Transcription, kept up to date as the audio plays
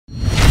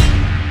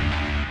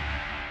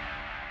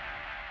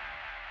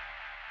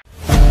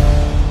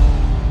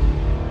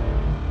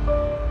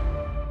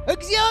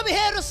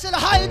እግዚአብሔር ስለ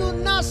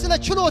ኃይሉና ስለ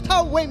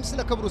ችሎታው ወይም ስለ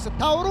ክብሩ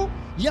ስታወሩ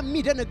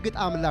የሚደነግጥ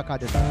አምላክ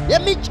አይደለም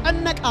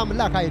የሚጨነቅ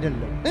አምላክ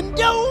አይደለም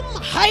እንደውም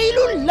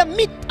ኃይሉን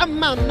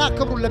ለሚጠማና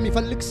ክብሩን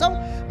ለሚፈልግ ሰው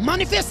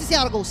ማኒፌስት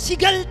ሲያርገው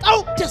ሲገልጣው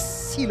ደስ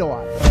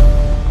ይለዋል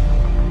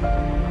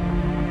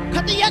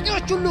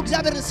ከጥያቄዎች ሁሉ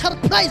እግዚአብሔርን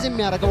ሰርፕራይዝ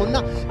የሚያደርገውና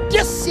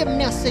ደስ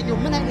የሚያሰኘው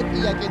ምን አይነት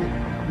ጥያቄ ነው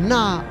እና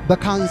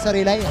በካንሰሬ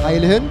ላይ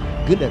ኃይልህን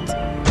ግለጥ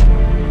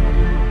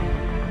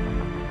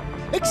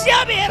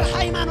እግዚአብሔር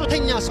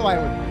ሃይማኖተኛ ሰው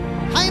አይሆን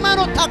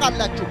ሃይማኖት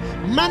ታውቃላችሁ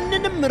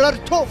ማንንም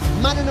ረድቶ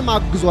ማንንም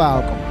አግዞ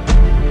አያውቅም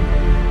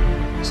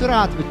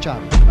ስርዓት ብቻ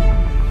ነው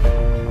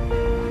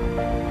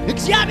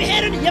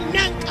እግዚአብሔርን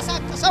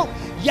የሚያንቀሳቅሰው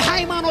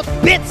የሃይማኖት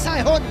ቤት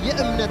ሳይሆን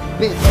የእምነት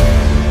ቤት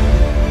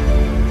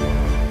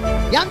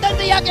ያንተን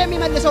ጥያቄ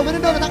የሚመልሰው ምን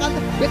እንደሆነ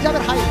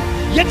ታውቃለህ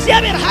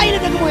የእግዚአብሔር ኃይል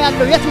ደግሞ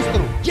ያለው የት ውስጥ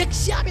ነው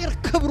የእግዚአብሔር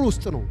ክብር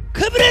ውስጥ ነው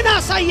ክብርን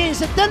አሳየኝ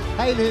ስትል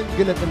ኃይልህን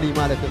ግለጥልኝ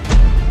ማለት ነው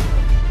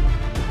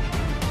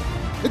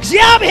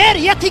እግዚአብሔር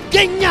የት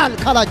ይገኛል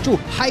ካላችሁ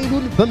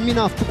ኃይሉን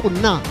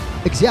በሚናፍቁና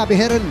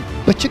እግዚአብሔርን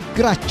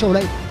በችግራቸው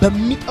ላይ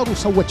በሚጠሩ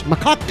ሰዎች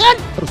መካከል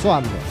እርሱ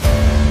አለ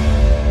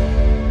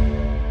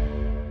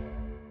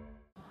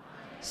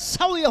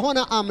ሰው የሆነ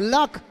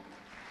አምላክ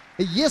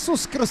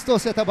ኢየሱስ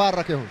ክርስቶስ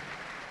የተባረከ ይሁን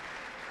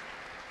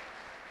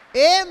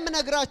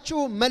ነግራችሁ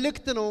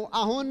መልእክት ነው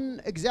አሁን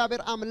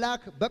እግዚአብሔር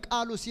አምላክ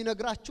በቃሉ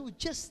ሲነግራችሁ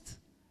ጀስት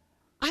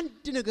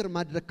አንድ ነገር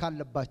ማድረግ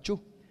ካለባችሁ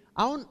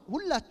አሁን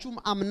ሁላችሁም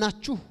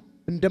አምናችሁ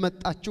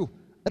እንደመጣችሁ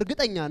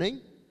እርግጠኛ ነኝ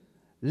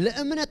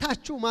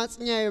ለእምነታችሁ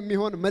ማጽኛ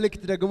የሚሆን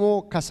መልእክት ደግሞ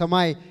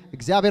ከሰማይ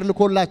እግዚአብሔር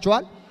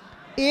ልኮላችኋል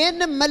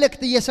ይሄንን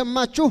መልእክት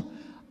እየሰማችሁ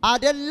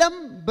አይደለም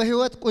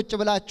በህይወት ቁጭ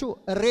ብላችሁ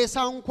ሬሳ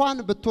እንኳን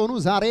ብትሆኑ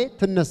ዛሬ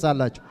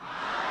ትነሳላችሁ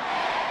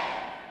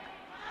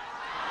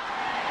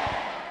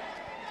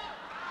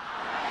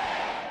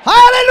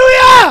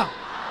ሃሌሉያ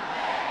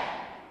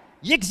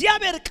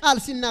የእግዚአብሔር ቃል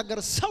ሲናገር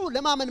ሰው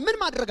ለማመን ምን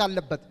ማድረግ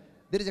አለበት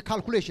there is a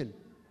calculation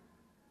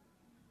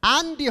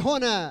አንድ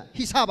የሆነ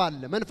ሂሳብ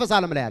አለ መንፈስ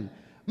ዓለም ላይ አለ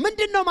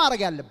ምንድነው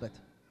ማድረግ ያለበት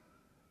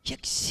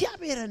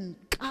የእግዚአብሔርን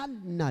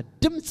ቃልና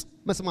ድምጽ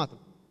መስማት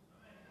ነው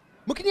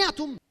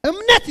ምክንያቱም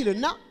እምነት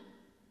ይልና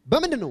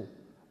በምንድነው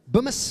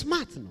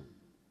በመስማት ነው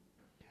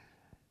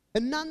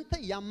እናንተ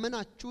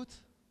ያመናችሁት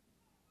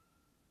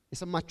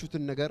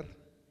የሰማችሁትን ነገር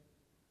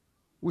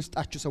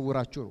ውስጣችሁ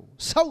ሰውራችሁ ነው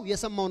ሰው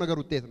የሰማው ነገር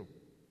ውጤት ነው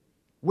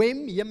ወይም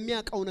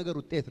የሚያቀው ነገር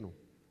ውጤት ነው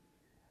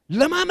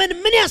ለማመን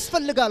ምን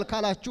ያስፈልጋል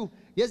ካላችሁ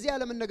የዚህ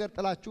ዓለምን ነገር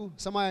ጥላችሁ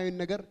ሰማያዊን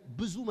ነገር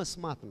ብዙ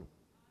መስማት ነው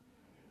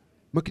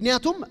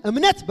ምክንያቱም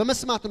እምነት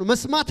በመስማት ነው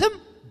መስማትም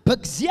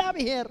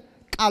በእግዚአብሔር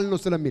ቃል ነው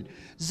ስለሚል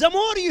the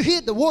more you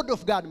hear the word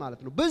of God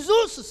ማለት ነው ብዙ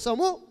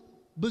ሲሰሙ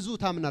ብዙ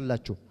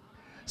ታምናላችሁ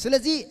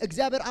ስለዚህ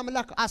እግዚአብሔር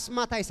አምላክ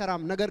አስማት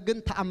አይሰራም ነገር ግን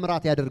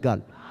ተአምራት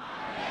ያደርጋል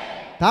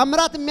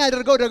ታምራት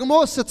የሚያደርገው ደግሞ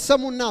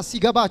ስትሰሙና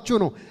ሲገባችሁ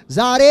ነው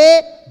ዛሬ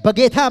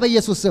በጌታ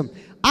በኢየሱስ ስም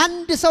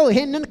አንድ ሰው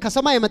ይሄንን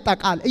ከሰማይ የመጣ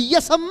ቃል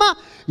እየሰማ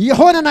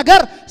የሆነ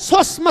ነገር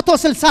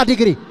 360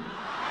 ዲግሪ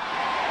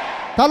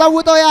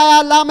ተለውጦ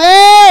ያያል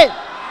አሜን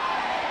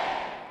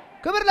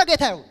ክብር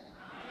ለጌታ ይሁን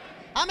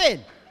አሜን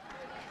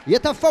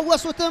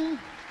የተፈወሱትም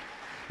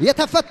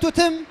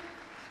የተፈቱትም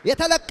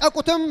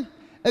የተለቀቁትም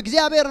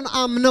እግዚአብሔርን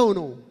አምነው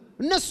ነው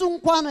እነሱ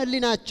እንኳን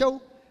ህሊናቸው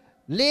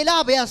ሌላ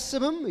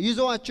ቢያስብም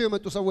ይዘዋቸው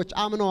የመጡ ሰዎች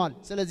አምነዋል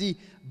ስለዚህ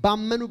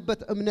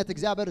ባመኑበት እምነት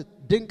እግዚአብሔር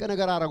ድንቅ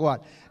ነገር አረጋዋል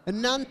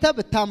እናንተ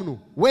ብታምኑ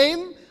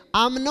ወይም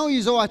አምነው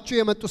ይዘዋቸው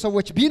የመጡ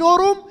ሰዎች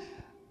ቢኖሩም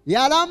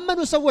ያላመኑ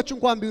ሰዎች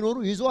እንኳን ቢኖሩ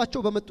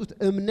ይዘዋቸው በመጡት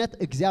እምነት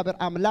እግዚአብሔር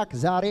አምላክ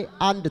ዛሬ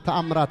አንድ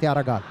ተአምራት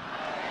ያረጋል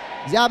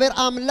እግዚአብሔር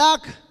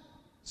አምላክ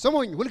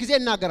ስሙኝ ሁሉ ጊዜ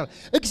እናገራል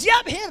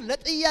እግዚአብሔር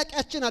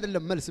ለጥያቄያችን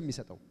አይደለም መልስ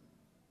የሚሰጠው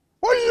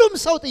ሁሉም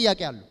ሰው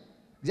ጥያቄ አለው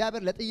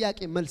እግዚአብሔር ለጥያቄ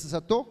መልስ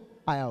ሰጥቶ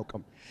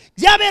አያውቅም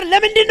እግዚአብሔር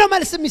ለምንድን ነው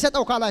መልስ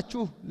የሚሰጠው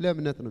ካላችሁ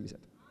ለእምነት ነው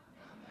የሚሰጠው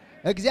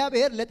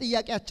እግዚአብሔር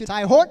ለጥያቄያችን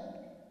ሳይሆን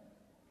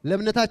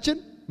ለእምነታችን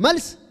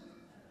መልስ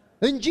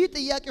እንጂ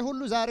ጥያቄ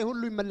ሁሉ ዛሬ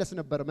ሁሉ ይመለስ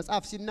ነበር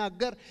መጽሐፍ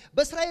ሲናገር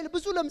በእስራኤል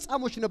ብዙ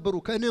ለምጻሞች ነበሩ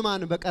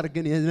ከነማን በቀር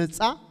ግን የነጻ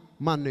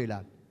ማን ነው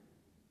ይላል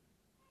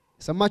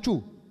ሰማችሁ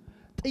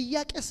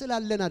ጥያቄ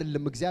ስላለን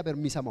አይደለም እግዚአብሔር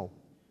የሚሰማው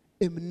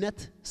እምነት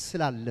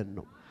ስላለን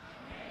ነው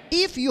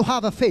if you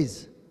have a faith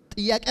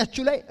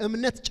ጥያቄያችሁ ላይ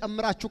እምነት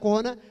ጨምራችሁ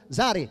ከሆነ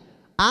ዛሬ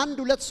 1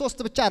 2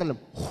 3 ብቻ አይደለም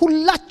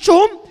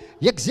ሁላችሁም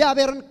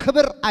የእግዚአብሔርን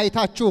ክብር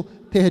አይታችሁ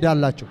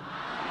ትሄዳላችሁ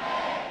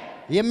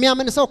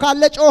የሚያምን ሰው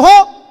ካለ ጮሆ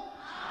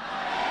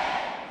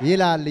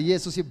ይላል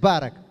ኢየሱስ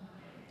ይባረክ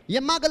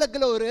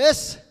የማገለግለው ርዕስ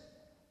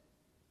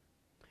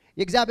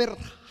የእግዚአብሔር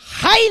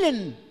ኃይልን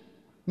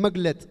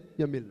መግለጥ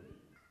የሚል ነው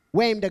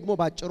ወይም ደግሞ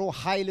ባጭሩ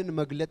ኃይልን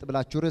መግለጥ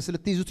ብላችሁ ርዕስ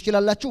ልትይዙ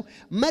ትችላላችሁ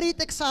መሪ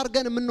ጥቅስ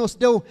አርገን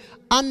የምንወስደው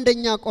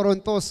አንደኛ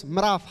ቆሮንቶስ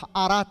ምዕራፍ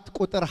 4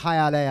 ቁጥር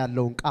 20 ላይ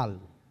ያለውን ቃል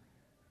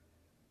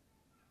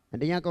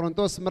አንደኛ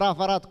ቆሮንቶስ ምዕራፍ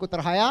 4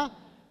 ቁጥር 20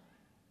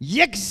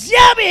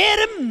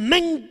 የእግዚአብሔር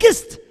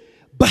መንግስት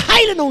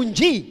በኃይል ነው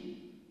እንጂ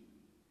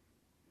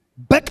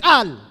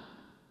በቃል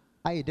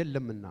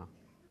አይደለምና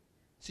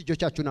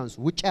ሲጆቻችሁን አንሱ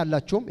ውጭ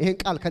ያላችሁም ይሄን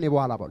ቃል ከኔ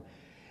በኋላ በሉ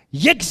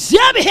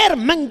የእግዚአብሔር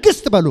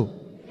መንግስት በሉ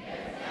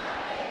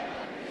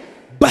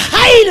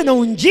በኃይል ነው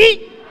እንጂ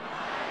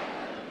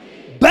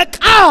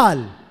በቃል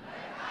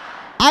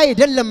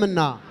አይደለምና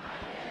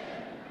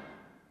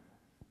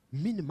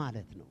ምን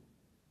ማለት ነው?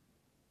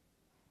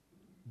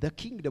 the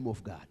kingdom of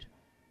God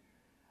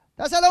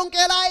ተሰሎንቄ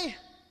ላይ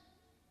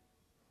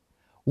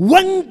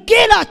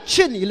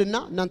ወንጌላችን ይልና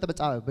እናንተ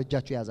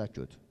በእጃችሁ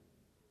ያዛችሁት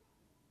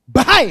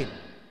በኃይል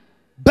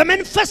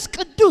በመንፈስ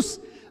ቅዱስ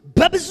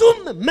በብዙም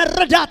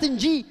መረዳት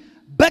እንጂ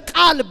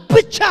በቃል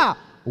ብቻ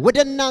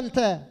ወደናንተ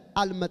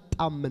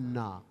አልመጣምና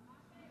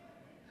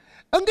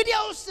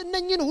እንግዲያውስ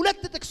እነኚህን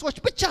ሁለት ጥቅሶች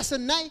ብቻ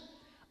ስናይ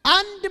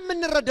አንድ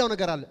የምንረዳው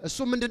ነገር አለ እሱ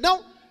ምንድነው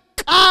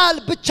ቃል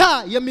ብቻ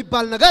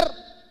የሚባል ነገር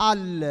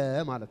አለ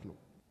ማለት ነው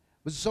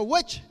ብዙ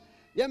ሰዎች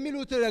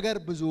የሚሉት ነገር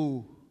ብዙ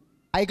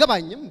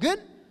አይገባኝም ግን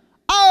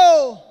አዎ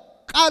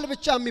ቃል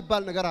ብቻ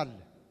የሚባል ነገር አለ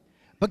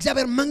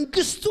በእግዚአብሔር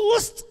መንግስት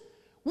ውስጥ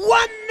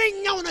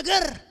ዋነኛው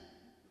ነገር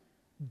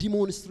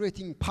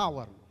demonstrating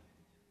power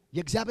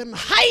የእግዚአብሔርን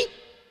ኃይል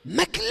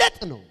መግለጥ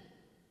ነው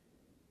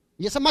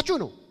እየሰማችሁ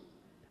ነው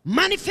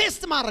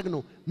ማኒፌስት ማድረግ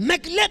ነው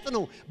መግለጥ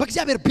ነው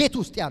በእግዚአብሔር ቤት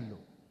ውስጥ ያለው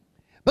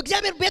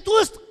በእግዚአብሔር ቤት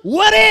ውስጥ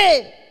ወሬ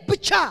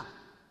ብቻ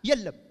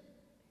የለም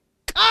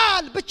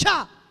ቃል ብቻ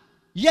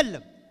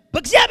የለም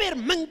በእግዚአብሔር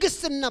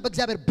መንግስትና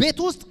በእግዚአብሔር ቤት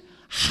ውስጥ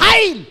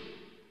ኃይል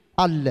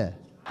አለ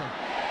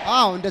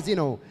አዎ እንደዚህ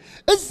ነው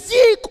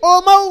እዚህ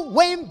ቆመው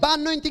ወይም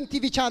በአኖይንቲንግ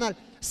ቲቪ ቻናል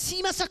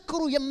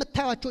ሲመሰክሩ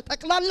የምታዩቸው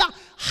ጠቅላላ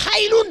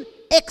ኃይሉን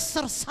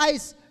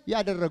ኤክሰርሳይዝ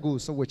ያደረጉ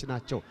ሰዎች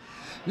ናቸው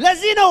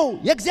ለዚህ ነው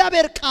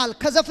የእግዚአብሔር ቃል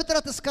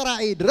ከዘፍጥረት እስከ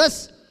ራእይ ድረስ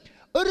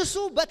እርሱ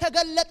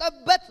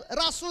በተገለጠበት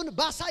ራሱን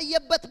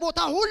ባሳየበት ቦታ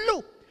ሁሉ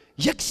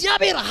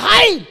የእግዚአብሔር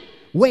ኃይል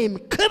ወይም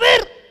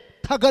ክብር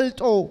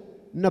ተገልጦ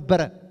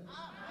ነበር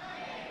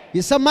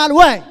ይሰማል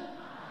ወይ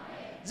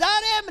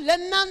ዛሬም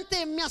ለእናንተ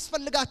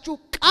የሚያስፈልጋችሁ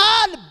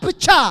ቃል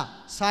ብቻ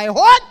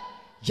ሳይሆን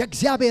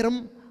የእግዚአብሔርም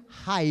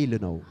ኃይል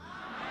ነው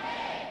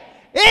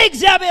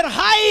የእግዚአብሔር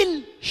ኃይል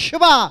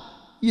ሽባ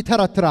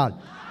ይተረትራል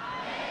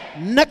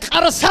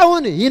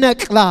ነቀርሳውን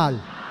ይነቅላል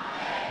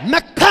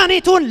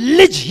መካኒቱን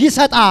ልጅ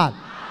ይሰጣል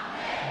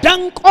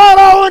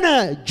ደንቆሮውን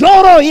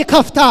ጆሮ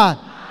ይከፍታል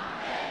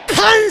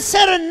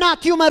ካንሰርና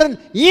ቲዩመርን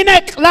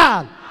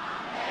ይነቅላል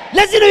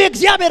ለዚህ ነው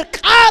የእግዚአብሔር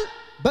ቃል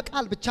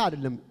በቃል ብቻ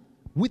አይደለም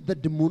with the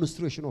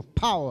demonstration of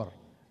power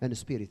and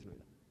spirit ነው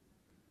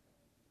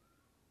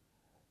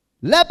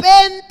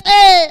ለጴንጤ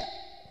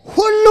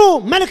ሁሉ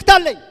መልእክት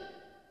አለኝ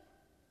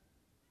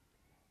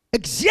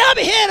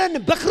እግዚአብሔርን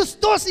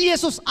በክርስቶስ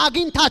ኢየሱስ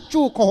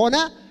አግኝታችሁ ከሆነ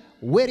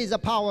where is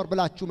the power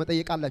ብላችሁ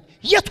መጠየቃላችሁ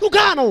የቱጋ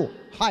ነው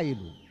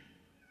ኃይሉ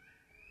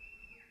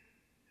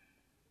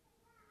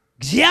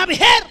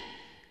እግዚአብሔር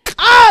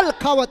ቃል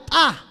ካወጣ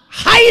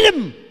ኃይልም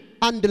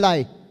አንድ ላይ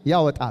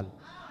ያወጣል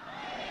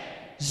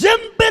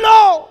ዝም ብሎ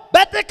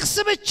በጥቅስ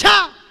ብቻ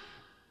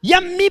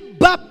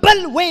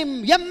የሚባበል ወይም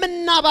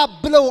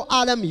የምናባብለው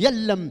ዓለም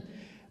የለም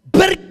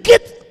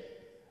በርግጥ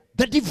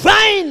the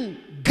divine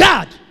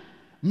God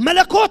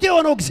መለኮት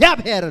የሆነው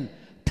እግዚአብሔርን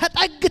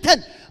ተጠግተን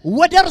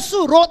ወደርሱ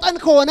ሮጠን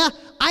ከሆነ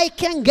I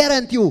can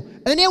guarantee you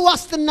እኔ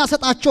ዋስትና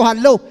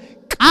ሰጣችኋለሁ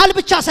ቃል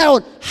ብቻ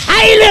ሳይሆን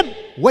ኃይልም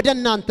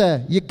ወደናንተ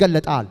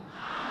ይገለጣል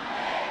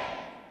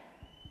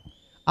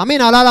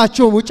አሜን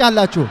አላላችሁ ውጭ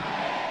ያላችሁ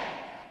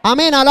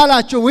አሜን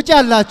አላላችሁ ውጭ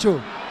ያላችሁ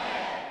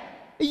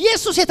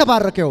ኢየሱስ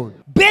የተባረከው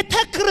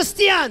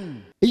ቤተክርስቲያን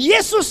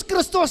ኢየሱስ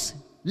ክርስቶስ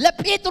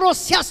ለጴጥሮስ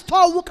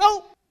ሲያስተዋውቀው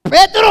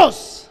ጴጥሮስ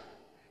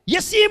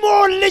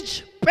የሲሞን ልጅ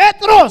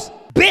ጴጥሮስ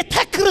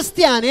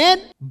ቤተክርስቲያንን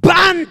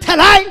በአንተ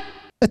ላይ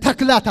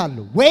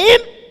እተክላታለሁ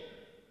ወይም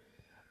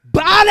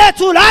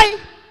በአለቱ ላይ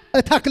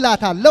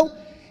እተክላታለሁ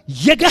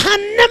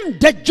የገሃነም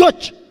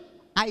ደጆች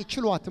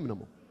አይችሏትም ነው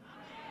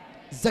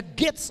the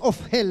gates of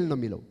hell ነው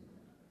የሚለው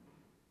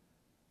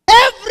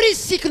every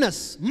sickness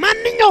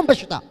ማንኛውም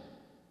በሽታ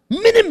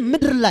ምንም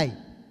ምድር ላይ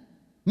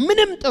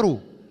ምንም ጥሩ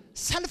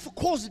self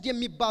caused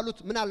የሚባሉት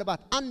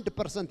ምናልባት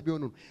 1%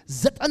 ቢሆኑ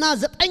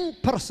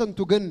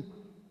 99% ግን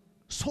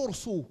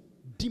ሶርሱ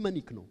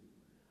ዲሞኒክ ነው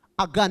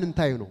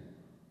አጋንንታዊ ነው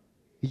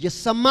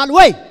እየሰማል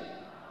ወይ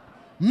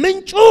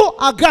ምንጩ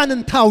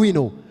አጋንንታዊ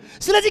ነው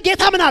ስለዚህ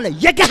ጌታ ምን አለ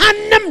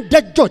የገሃነም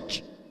ደጆች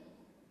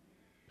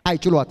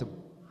አይችሏትም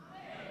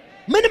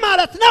ምን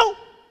ማለት ነው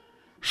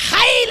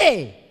ኃይሌ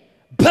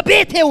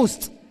በቤቴ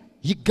ውስጥ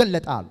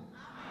ይገለጣል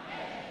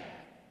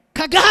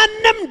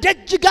ከገሃነም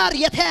ደጅ ጋር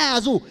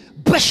የተያያዙ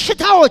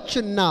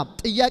በሽታዎችና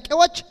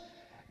ጥያቄዎች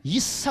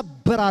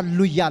ይሰበራሉ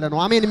ይያለ ነው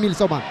አሜን የሚል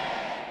ሰው ማን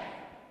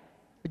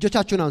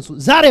እጆቻችሁን አንሱ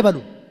ዛሬ በሉ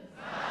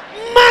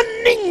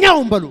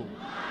ማንኛውም በሉ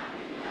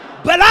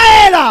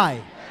በላይ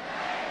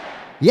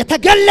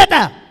የተገለጠ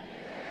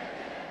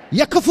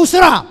የክፉ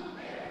ሥራ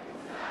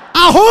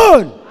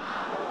አሁን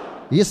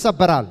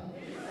ይሰበራል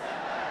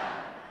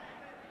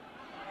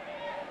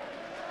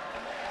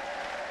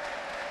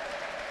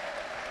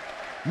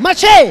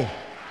መቼ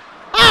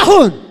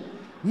አሁን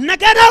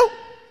ነገ ነው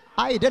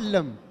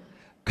አይደለም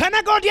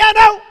ከነገ ወዲያ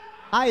ነው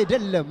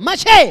አይደለም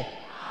መቼ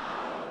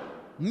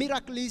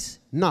miracles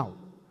now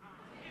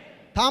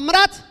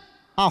ታምራት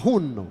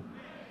አሁን ነው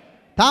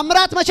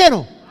ታምራት መቼ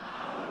ነው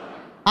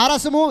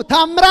አራስሙ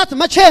ታምራት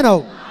መቼ ነው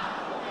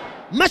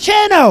መቼ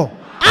ነው?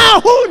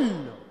 አሁን።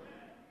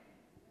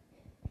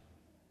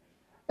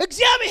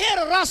 እግዚአብሔር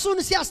ራሱን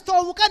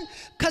ሲያስተዋውቀን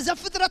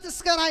ከዘፍጥረት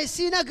እስከ ራእይ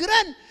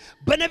ሲነግረን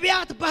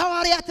በነቢያት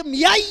በሐዋርያትም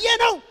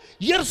ያየነው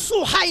የርሱ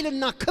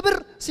ኃይልና ክብር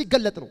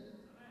ሲገለጥ ነው።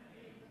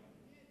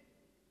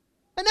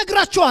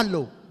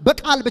 እነግራችኋለሁ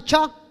በቃል ብቻ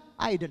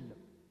አይደለም፣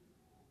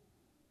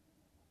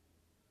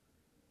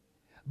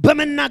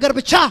 በመናገር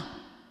ብቻ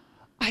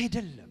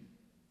አይደለም፣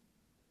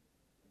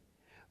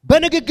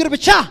 በንግግር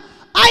ብቻ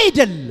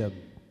አይደለም።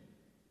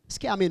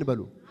 እስኪ አሜን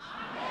በሉ።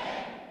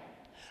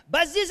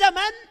 በዚህ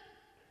ዘመን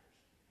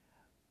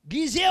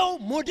ጊዜው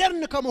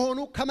ሞደርን ከመሆኑ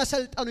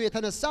ከመሰልጠኑ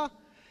የተነሳ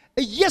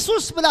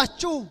ኢየሱስ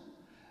ብላችሁ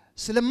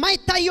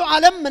ስለማይታየው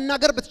ዓለም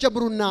መናገር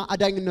ብትጀምሩና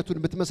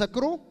አዳኝነቱን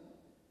ብትመሰክሩ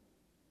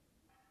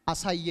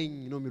አሳየኝ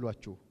ነው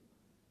የሚሏችሁ።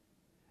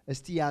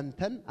 እስቲ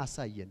ያንተን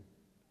አሳየን።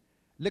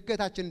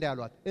 ልከታችን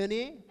እንዳያሏት እኔ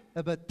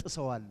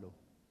እበጥሰዋለሁ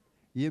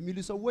የሚሉ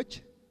ሰዎች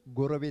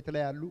ጎረቤት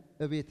ላይ ያሉ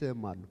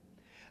እቤትም አሉ።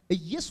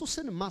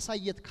 ኢየሱስን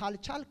ማሳየት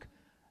ካልቻልክ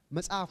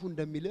መጽሐፉ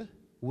እንደሚልህ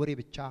ወሬ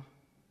ብቻ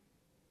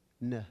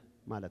ነህ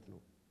ማለት ነው።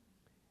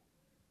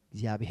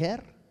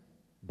 እግዚአብሔር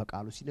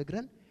በቃሉ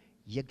ሲነግረን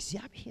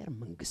የእግዚአብሔር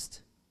መንግስት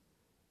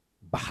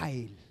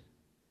በኃይል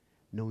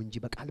ነው እንጂ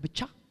በቃል ብቻ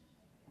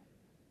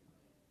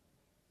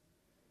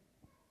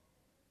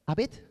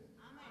አቤት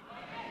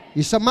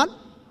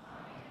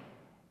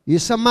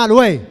ይሰማል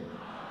ወይ?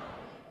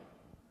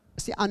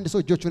 እስቲ አንድ ሰው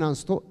እጆቹን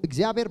አንስቶ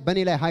እግዚአብሔር በኔ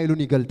ላይ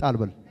ኃይሉን ይገልጣል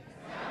በል።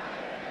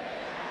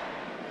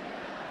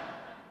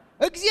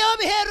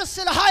 እግዚአብሔር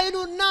ስለ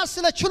ኃይሉና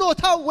ስለ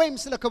ችሎታው ወይም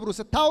ስለ ክብሩ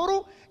ስታወሩ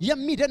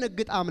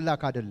የሚደነግጥ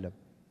አምላክ አይደለም፣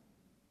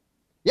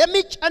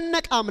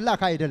 የሚጨነቅ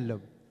አምላክ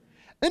አይደለም።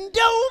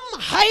 እንደውም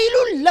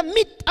ኃይሉን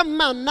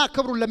ለሚጠማና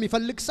ክብሩን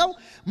ለሚፈልግ ሰው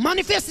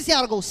ማኒፌስት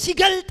ሲያርገው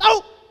ሲገልጣው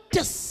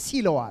ደስ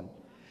ይለዋል።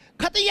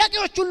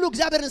 ከጥያቄዎች ሁሉ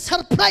እግዚአብሔርን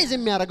ሰርፕራይዝ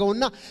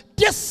የሚያደርገውና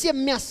ደስ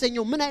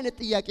የሚያሰኘው ምን አይነት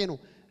ጥያቄ ነው?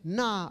 እና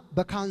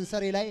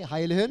በካንሰሬ ላይ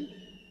ኃይልህን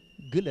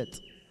ግለጥ።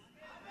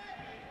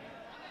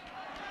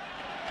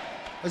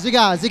 እዚህ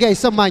ጋር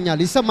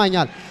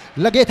ይሰማኛል።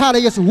 ለጌታ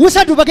ለኢየሱስ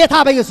ውሰዱ በጌታ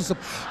በኢየሱስ ስም።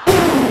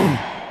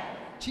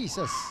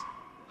 ጂሰስ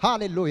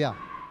ሃሌሉያ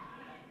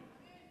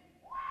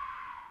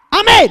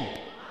አሜን።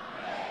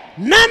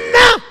 ናና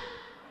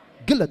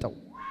ግለጠው።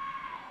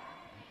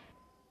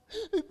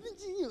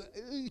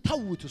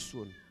 ታውት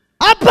እሱን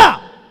አባ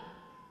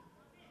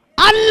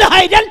አላህ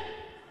አይደል?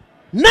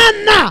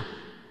 ናና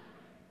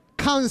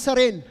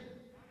ካንሰሬን፣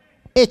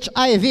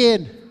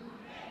 ኤችአይቪን፣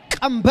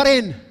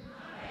 ቀንበሬን፣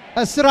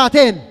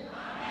 እስራቴን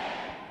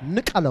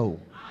ንቀለው።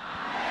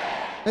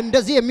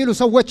 እንደዚህ የሚሉ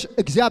ሰዎች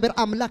እግዚአብሔር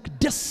አምላክ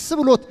ደስ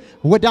ብሎት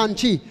ወደ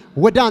አንቺ፣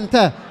 ወደ አንተ፣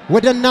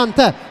 ወደ እናንተ፣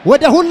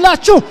 ወደ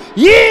ሁላችሁ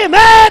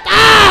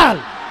ይመጣል።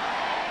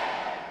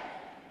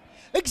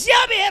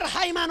 እግዚአብሔር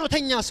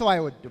ሃይማኖተኛ ሰው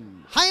አይወድም።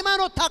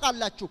 ሃይማኖት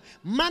ታውቃላችሁ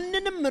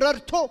ማንንም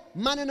ረድቶ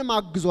ማንንም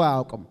አግዞ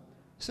አያውቅም።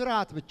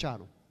 ስርዓት ብቻ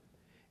ነው።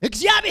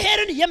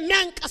 እግዚአብሔርን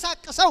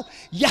የሚያንቀሳቅሰው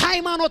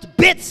የሃይማኖት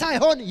ቤት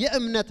ሳይሆን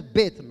የእምነት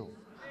ቤት ነው።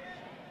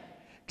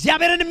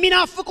 እግዚአብሔርን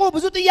የሚናፍቁ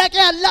ብዙ ጥያቄ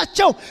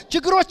ያላቸው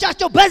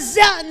ችግሮቻቸው በዛ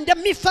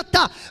እንደሚፈታ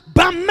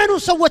ባመኑ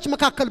ሰዎች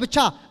መካከል ብቻ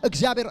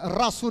እግዚአብሔር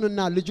ራሱንና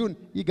ልጁን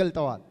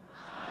ይገልጠዋል።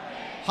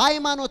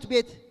 ሃይማኖት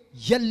ቤት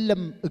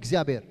የለም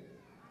እግዚአብሔር።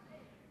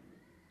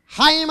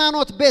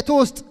 ሃይማኖት ቤት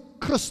ውስጥ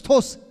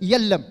ክርስቶስ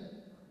የለም።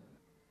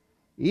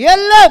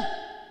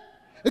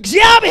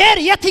 እግዚአብሔር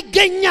የት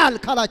ይገኛል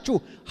ካላችሁ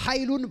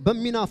ኃይሉን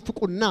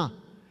በሚናፍቁና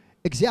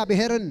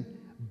እግዚአብሔርን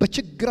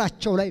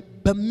በችግራቸው ላይ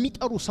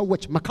በሚጠሩ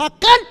ሰዎች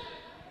መካከል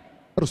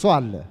እርሱ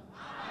አለ።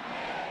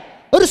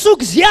 እርሱ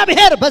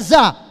እግዚአብሔር በዛ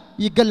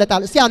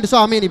ይገለጣል። እስቲ አንድ ሰው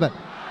አሜን ይበል።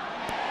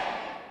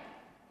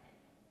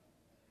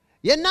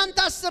 የናንተ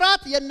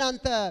እስራት፣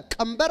 የናንተ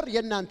ቀንበር፣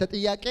 የናንተ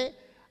ጥያቄ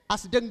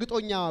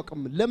አስደንግጦኛ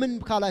አያውቅም። ለምን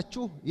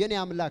ካላችሁ የኔ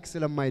አምላክ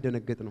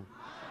ስለማይደነግጥ ነው።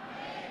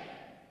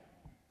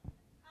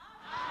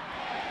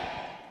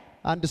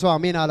 አንድ ሰው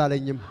አሜን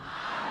አላለኝም።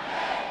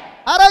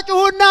 አረ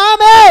ጩሁና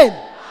አሜን።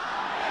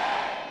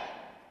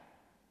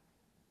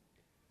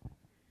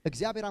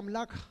 እግዚአብሔር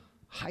አምላክ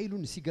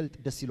ኃይሉን ሲገልጥ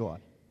ደስ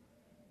ይለዋል።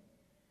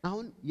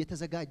 አሁን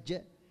የተዘጋጀ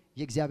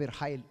የእግዚአብሔር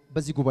ኃይል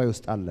በዚህ ጉባኤ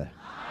ውስጥ አለ።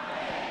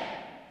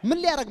 ምን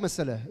ሊያረግ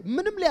መሰለ?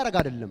 ምንም ሊያረግ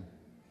አይደለም።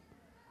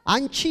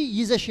 አንቺ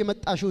ይዘሽ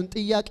የመጣሽውን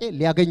ጥያቄ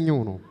ሊያገኘው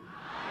ነው።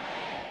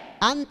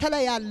 አንተ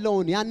ላይ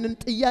ያለውን ያንን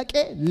ጥያቄ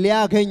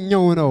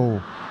ሊያገኘው ነው።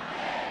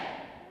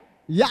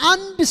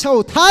 የአንድ ሰው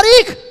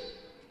ታሪክ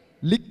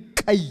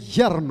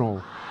ሊቀየር ነው።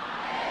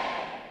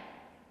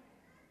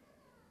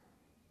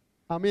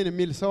 አሜን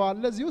የሚል ሰው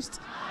አለ እዚህ ውስጥ?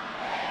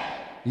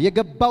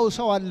 የገባው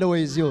ሰው አለ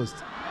ወይ እዚህ ውስጥ?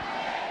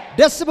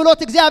 ደስ ብሎት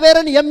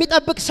እግዚአብሔርን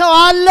የሚጠብቅ ሰው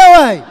አለ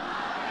ወይ?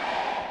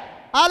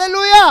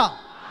 ሃሌሉያ!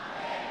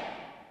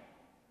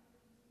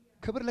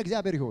 ክብር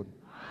ለእግዚአብሔር ይሁን።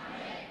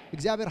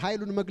 እግዚአብሔር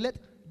ኃይሉን መግለጥ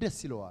ደስ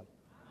ይለዋል።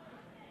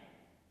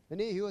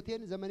 እኔ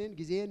ህይወቴን፣ ዘመኔን፣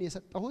 ጊዜን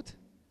የሰጠሁት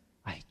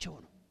አይቼው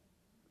ነው።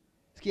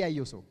 እስኪ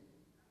ያየው ሰው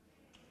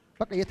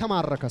በቃ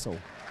የተማረከ ሰው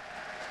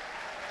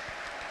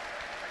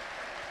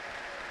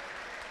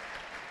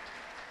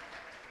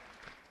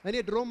እኔ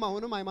ድሮም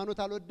አሁንም ሃይማኖት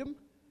አልወድም።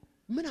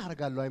 ምን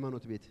አርጋለሁ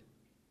ሃይማኖት ቤት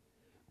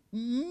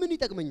ምን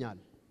ይጠቅመኛል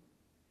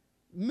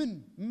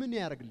ምን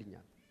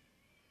ያርግልኛል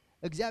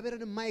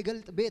እግዚአብሔርን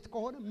የማይገልጥ ቤት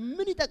ከሆነ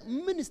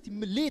ምን እስቲ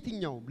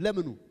ለየትኛው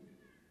ለምኑ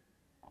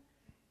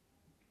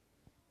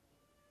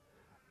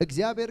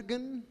እግዚአብሔር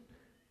ግን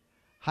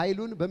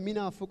ኃይሉን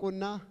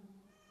በሚናፍቁና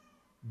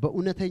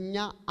በእውነተኛ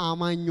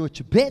አማኞች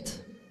ቤት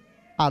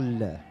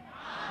አለ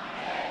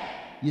አሜን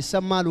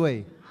ይሰማል ወይ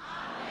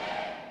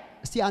አሜን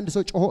እስቲ አንድ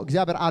ሰው ጮሆ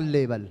እግዚአብሔር አለ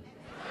ይበል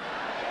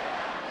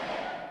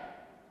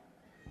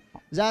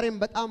ዛሬም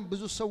በጣም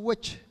ብዙ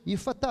ሰዎች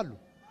ይፈታሉ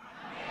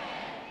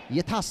አሜን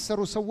የታሰሩ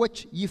ሰዎች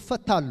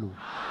ይፈታሉ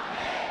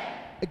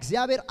አሜን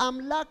እግዚአብሔር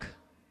አምላክ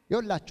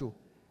ይወላችሁ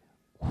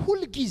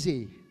ሁሉ ጊዜ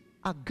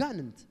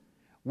አጋንንት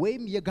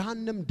ወይም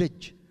የገሃነም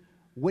ደጅ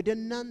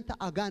ወደናንተ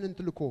አጋንንት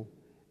ልኮ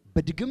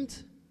በድግምት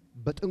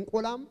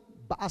በጥንቆላም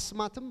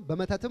በአስማትም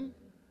በመተትም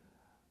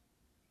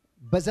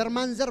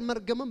በዘርማንዘር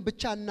መርገምም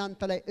ብቻ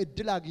እናንተ ላይ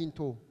እድል አግኝቶ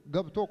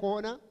ገብቶ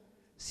ከሆነ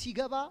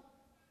ሲገባ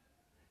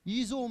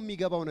ይዞ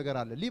የሚገባው ነገር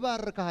አለ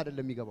ሊባርከህ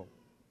አይደለም የሚገባው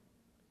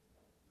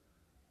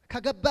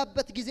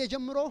ከገባበት ጊዜ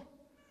ጀምሮ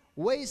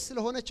ወይስ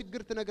ስለሆነ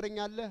ችግር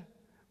ትነግረኛለህ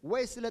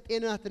ወይስ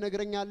ለጤናህ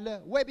ትነግረኛለህ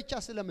ወይ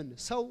ብቻ ስለምን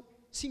ሰው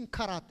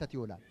ሲንከራተት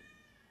ይውላል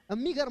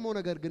የሚገርመው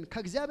ነገር ግን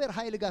ከእግዚአብሔር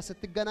ኃይል ጋር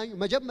ስትገናኙ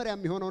መጀመሪያ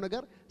የሚሆነው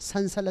ነገር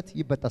ሰንሰለት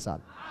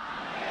ይበጠሳል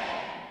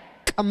አሜን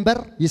ቀንበር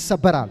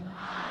ይሰበራል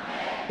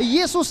አሜን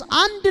ኢየሱስ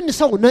አንድን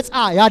ሰው ነፃ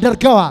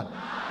ያደርገዋል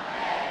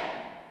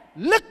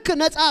አሜን ልክ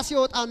ነፃ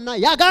ሲወጣና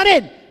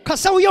ያጋኔን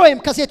ከሰውየው ወይም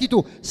ከሴቲቱ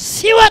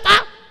ሲወጣ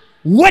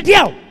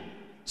ወዲያው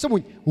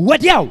ስሙኝ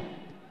ወዲያው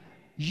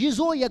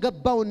ይዞ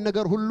የገባውን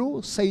ነገር ሁሉ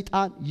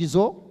ሰይጣን ይዞ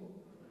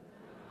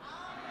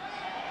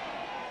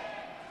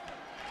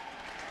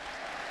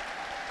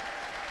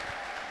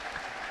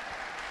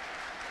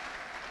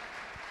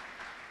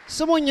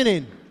ስሙኝ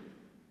ነን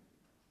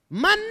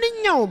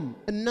ማንኛውም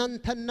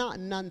እናንተና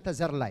እናንተ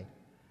ዘር ላይ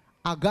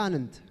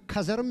አጋንንት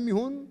ከዘርም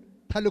ይሁን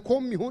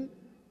ተልኮም ይሁን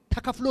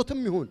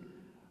ተከፍሎትም ይሁን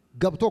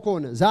ገብቶ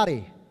ከሆነ ዛሬ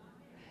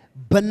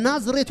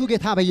በናዝሬቱ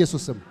ጌታ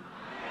በኢየሱስ ስም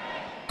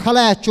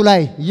ከላያችሁ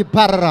ላይ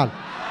ይባረራል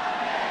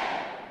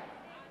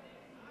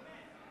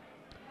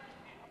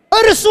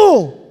እርሱ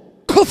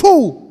ክፉ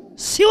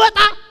ሲወጣ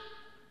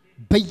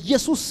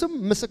በኢየሱስ ስም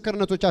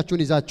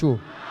ምስክርነቶቻችሁን ይዛችሁ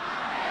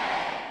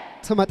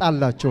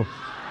ትመጣላችሁ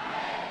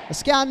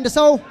እስኪ አንድ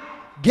ሰው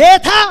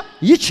ጌታ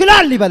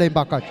ይችላል ይበለኝ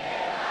ባካችሁ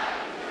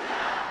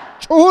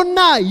ጩሁና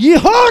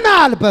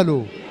ይሆናል በሉ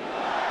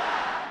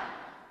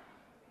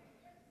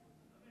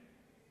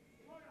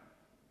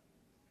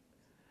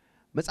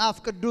መጽሐፍ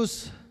ቅዱስ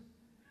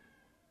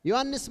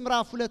ዮሐንስ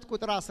ምዕራፍ 2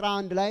 ቁጥር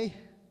 11 ላይ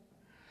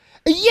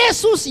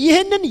ኢየሱስ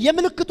ይህንን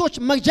የምልክቶች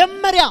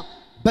መጀመሪያ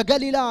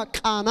በገሊላ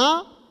ቃና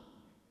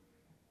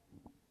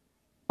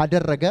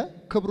አደረገ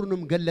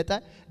ክብሩንም ገለጠ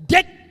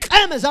ደቀ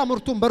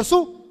መዛሙርቱም በርሱ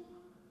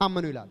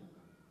አመኑ ይላል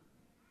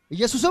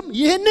ኢየሱስም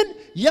ይህንን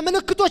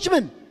የምልክቶች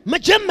ምን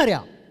መጀመሪያ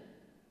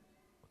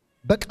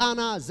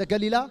በቃና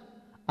ዘገሊላ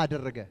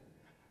አደረገ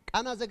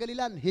ቃና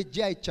ዘገሊላን ሄጄ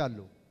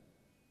አይቻለሁ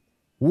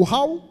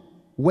ውሃው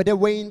ወደ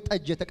ወይን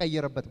ጠጅ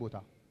የተቀየረበት ቦታ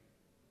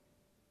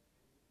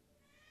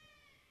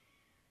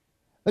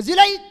እዚህ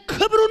ላይ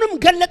ክብሩንም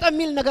ገለጠ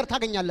የሚል ነገር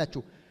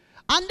ታገኛላችሁ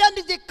አንዳንድ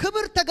ጊዜ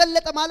ክብር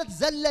ተገለጠ ማለት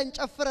ዘለን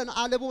ጨፍረን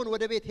አለቦን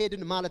ወደ ቤት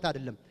ሄድን ማለት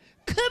አይደለም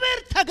ክብር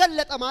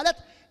ተገለጠ ማለት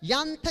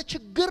ያንተ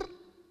ችግር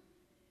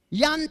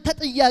ያንተ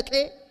ጥያቄ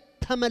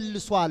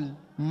ተመልሷል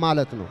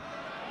ማለት ነው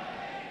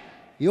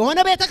የሆነ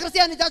ቤተ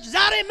ክርስቲያን ይዛችሁ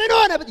ዛሬ ምን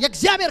ሆነ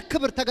የእግዚአብሔር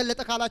ክብር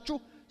ተገለጠ ካላችሁ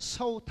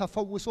ሰው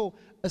ተፈውሶ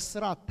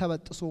እስራት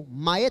ተበጥሶ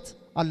ማየት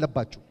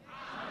አለባችሁ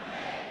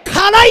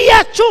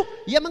ካላያችሁ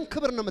የምን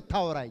ክብር ነው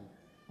የምታወራኝ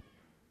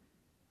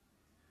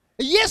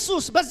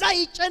ኢየሱስ በዛ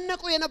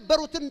ይጨነቁ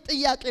የነበሩትን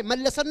ጥያቄ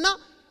መለሰና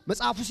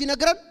መጽሐፉ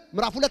ሲነግረን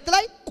ምዕራፍ 2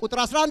 ላይ ቁጥር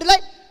 11 ላይ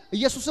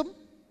ኢየሱስም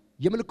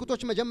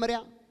የምልክቶች መጀመሪያ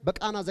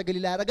በቃና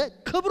ዘገሊላ ያደረገ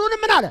ክብሩን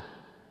ምን አለ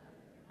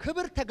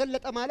ክብር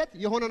ተገለጠ ማለት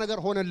የሆነ ነገር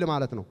ሆነል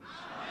ማለት ነው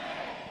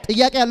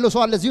ጥያቄ ያለው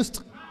ሰው አለ እዚህ ውስጥ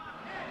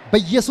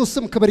በኢየሱስ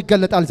ስም ክብር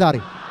ይገለጣል ዛሬ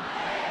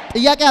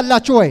ጥያቄ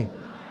ያላችሁ ወይ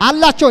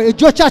አላችሁ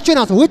እጆቻችሁን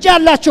አሱ ውጪ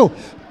ያላችሁ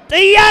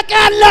ጥያቄ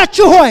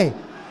ያላችሁ ሆይ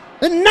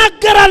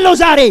እናገራለሁ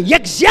ዛሬ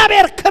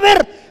የእግዚአብሔር ክብር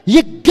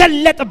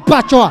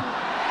ይገለጥባችኋል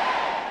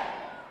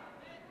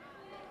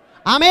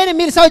አሜን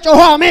የሚል ሰው ጮሆ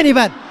አሜን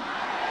ይበል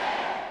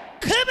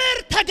ክብር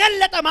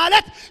ተገለጠ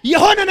ማለት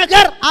የሆነ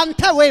ነገር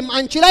አንተ ወይም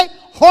አንቺ ላይ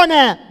ሆነ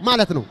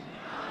ማለት ነው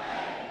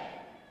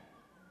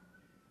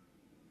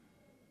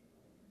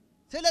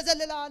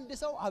ስለዘለለ አንድ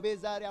ሰው አቤት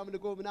ዛሬ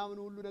አምልኮ ምናምን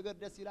ሁሉ ነገር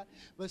ደስ ይላል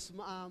በስማ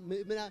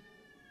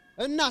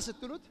እና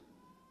ስትሉት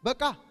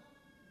በቃ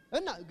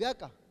እና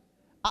ጋቃ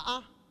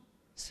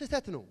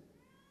ስህተት ነው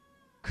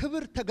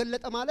ክብር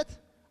ተገለጠ ማለት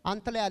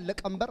አንተ ላይ ያለ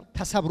ቀንበር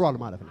ተሰብሯል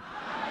ማለት ነው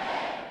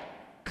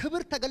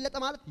ክብር ተገለጠ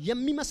ማለት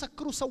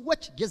የሚመሰክሩ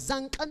ሰዎች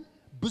የዛን ቀን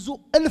ብዙ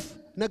እልፍ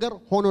ነገር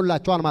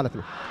ሆኖላቸዋል ማለት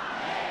ነው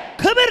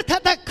ክብር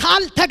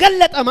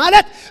ተገለጠ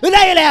ማለት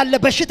ላይ ያለ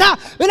በሽታ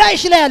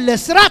ላይሽ ላይ ያለ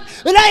ስራት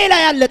ላይ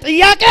ያለ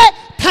ጥያቄ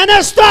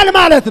ተነስቷል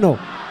ማለት ነው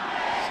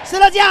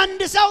ስለዚህ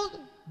አንድ ሰው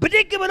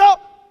ብድግ ብሎ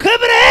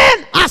ክብርን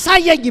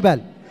አሳየኝ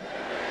ይበል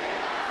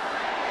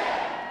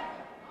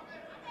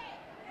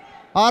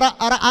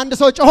አራ አንድ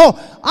ሰው ጮሆ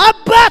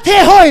አባቴ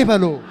ሆይ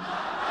በሉ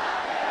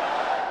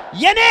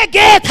የኔ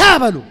ጌታ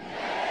በሉ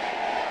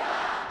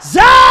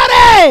ዛሬ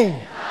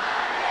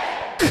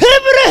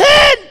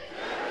ክብርህን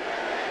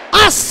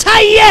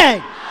አሳየኝ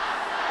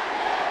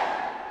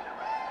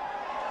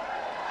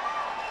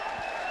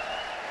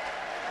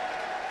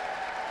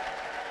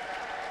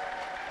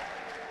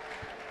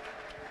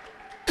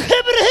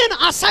ክብርህን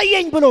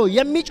አሳየኝ ብሎ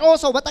የሚጮህ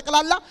ሰው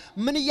በጠቅላላ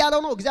ምን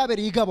ይያለው ነው እግዚአብሔር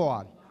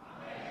ይገባዋል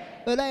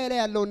እላይ ላይ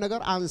ያለው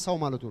ነገር አንሳው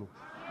ማለቱ ነው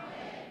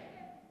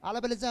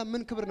አለበለዚያ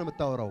ምን ክብር ነው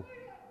የምታወራው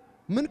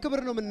ምን ክብር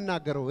ነው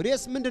የምንናገረው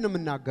ሬስ ምንድነው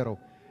የምንናገረው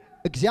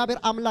እግዚአብሔር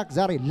አምላክ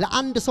ዛሬ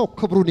ለአንድ ሰው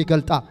ክብሩን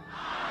ይገልጣል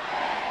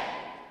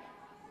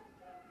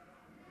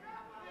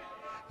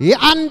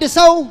የአንድ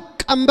ሰው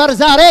ቀንበር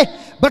ዛሬ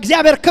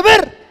በእግዚአብሔር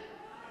ክብር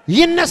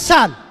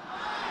ይነሳል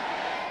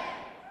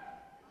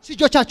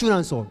ሲጆቻችሁን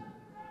አንሶ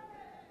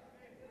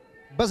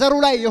በዘሩ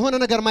ላይ የሆነ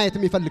ነገር ማየት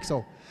የሚፈልግ ሰው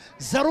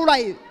ዘሩ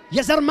ላይ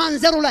የዘርማን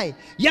ዘሩ ላይ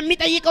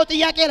የሚጠይቀው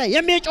ጥያቄ ላይ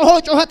የሚጮኸው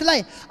ጮኸት ላይ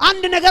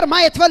አንድ ነገር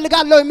ማየት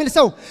ፈልጋለሁ የሚል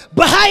ሰው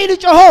በኃይል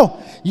ጮሆ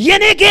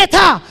የኔ ጌታ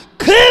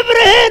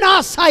ክብርህን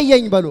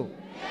አሳየኝ በሉ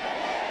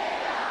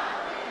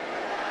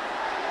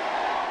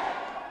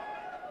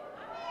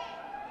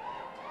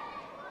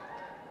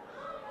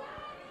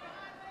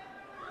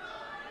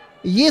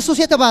ኢየሱስ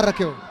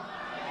የተባረከው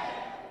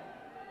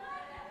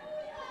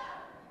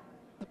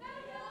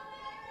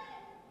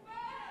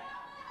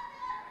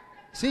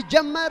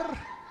ሲጀመር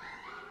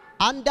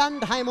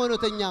አንዳንድ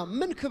ሃይማኖተኛ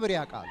ምን ክብር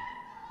ያቃል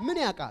ምን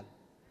ያቃል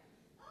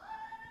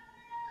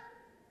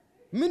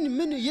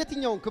ምን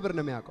የትኛውን ክብር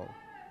ነው የሚያቀው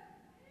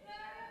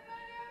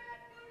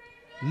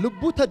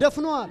ልቡ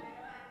ተደፍኗል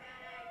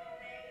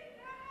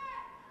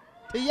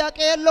ጥያቄ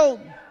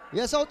የለውም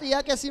የሰው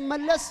ጥያቄ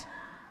ሲመለስ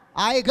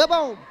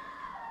አይገባውም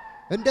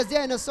እንደዚህ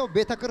አይነት ሰው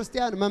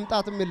ቤተክርስቲያን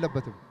መምጣትም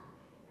የለበትም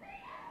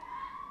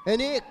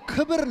እኔ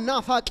ክብር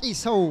ናፋቂ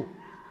ሰው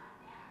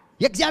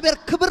የእግዚአብሔር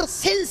ክብር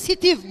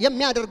ሴንሲቲቭ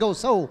የሚያደርገው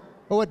ሰው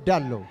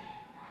እወዳለሁ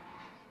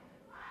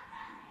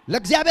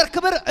ለእግዚአብሔር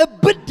ክብር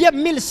እብድ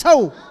የሚል ሰው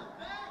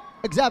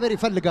እግዚአብሔር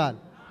ይፈልጋል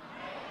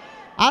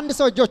አንድ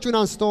ሰው እጆቹን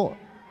አንስቶ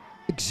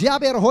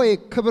እግዚአብሔር ሆይ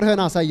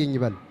ክብርህን አሳየኝ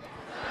ይበል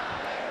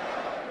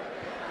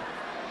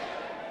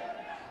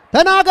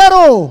ተናገሩ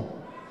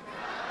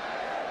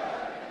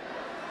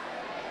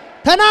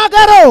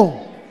ተናገሩ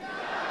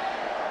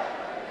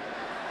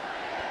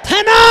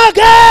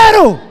ተናገሩ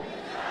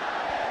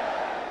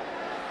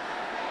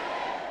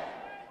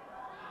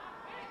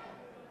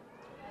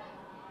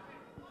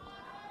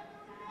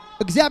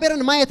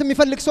እግዚአብሔርን ማየት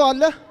የሚፈልግ ሰው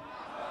አለ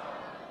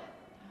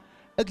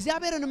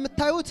እግዚአብሔርን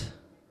የምታዩት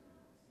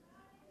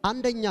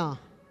አንደኛ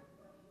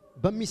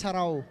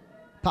በሚሰራው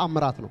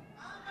ተአምራት ነው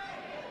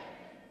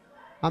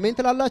አሜን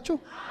ትላላችሁ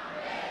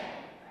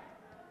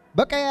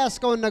በቃ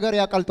ያስከውን ነገር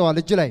ያቀልጠዋል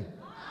እጅ ላይ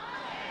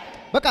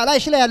በቃ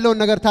ላይሽ ላይ ያለውን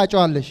ነገር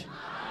ታጫዋለሽ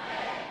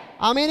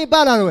አሜን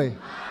ይባላል ወይ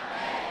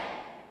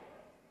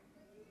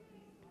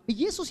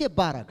ኢየሱስ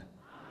ይባረክ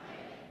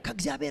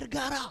ከእግዚአብሔር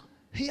ጋራ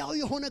ሕያው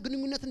የሆነ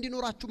ግንኙነት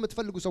እንዲኖራችሁ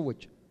የምትፈልጉ ሰዎች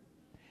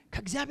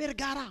ከእግዚአብሔር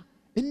ጋራ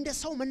እንደ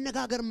ሰው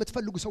መነጋገር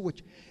የምትፈልጉ ሰዎች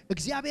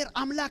እግዚአብሔር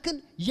አምላክን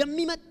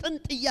የሚመጥን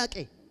ጥያቄ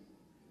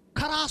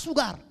ከራሱ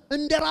ጋር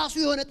እንደ ራሱ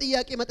የሆነ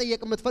ጥያቄ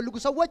መጠየቅ የምትፈልጉ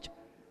ሰዎች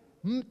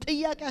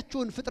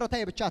ጥያቄያችሁን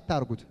ፍጥረታዊ ብቻ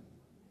አታርጉት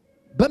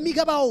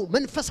በሚገባው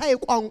መንፈሳዊ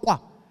ቋንቋ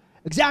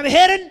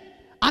እግዚአብሔርን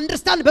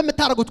አንደርስታንድ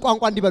በመታረጉት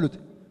ቋንቋ እንዲበሉት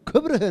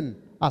ክብርህን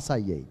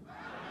አሳየኝ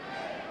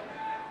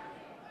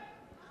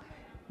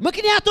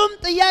ምክንያቱም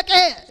ጥያቄ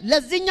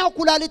ለዚህኛው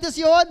ኩላሊት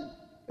ሲሆን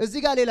እዚህ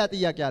ጋር ሌላ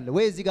ጥያቄ አለ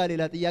ወይ እዚህ ጋር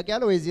ሌላ ጥያቄ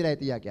አለ ወይ እዚህ ላይ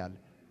ጥያቄ አለ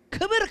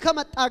ክብር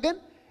ከመጣ ግን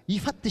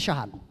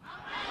ይፈትሻል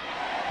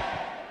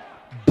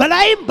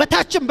በላይም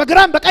በታችም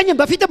በግራም በቀኝም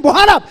በፊትም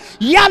በኋላ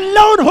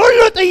ያለውን ሁሉ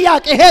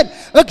ጥያቄህን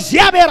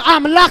እግዚአብሔር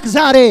አምላክ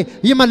ዛሬ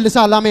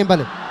ይመልሳል አሜን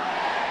በል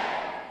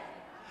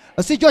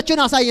እጆችን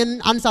አሳየን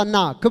አንሳና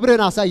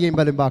ክብርን አሳየኝ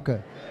በልን ባከ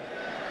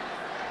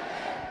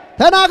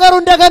ተናገሩ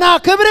እንደገና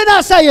ክብርን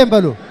አሳየኝ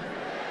በሉ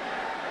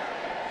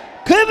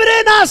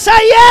ክብርን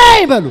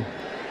አሳየኝ በሉ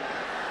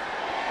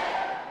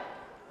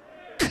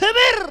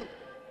ክብር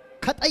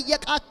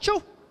ከጠየቃችሁ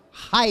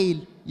ኃይል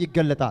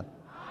ይገለጣል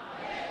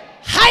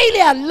ኃይል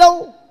ያለው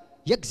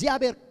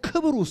የእግዚአብሔር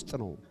ክብር ውስጥ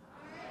ነው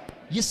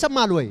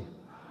ይሰማል ወይ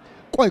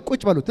ቆይ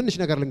ቁጭ በሉ ትንሽ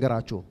ነገር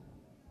ልንገራችሁ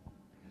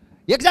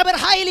የእግዚአብሔር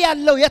ኃይል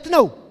ያለው የት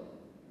ነው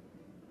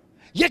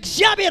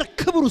የእግዚአብሔር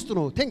ክብር ውስጥ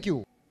ነው ቴንክ ዩ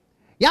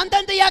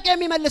ያንተን ጥያቄ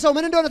የሚመልሰው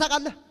ምን እንደሆነ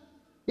ታውቃለህ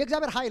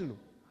የእግዚአብሔር ኃይል ነው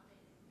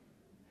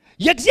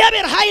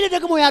የእግዚአብሔር ኃይል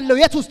ደግሞ ያለው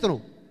የት ውስጥ ነው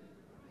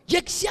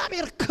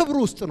የእግዚአብሔር ክብር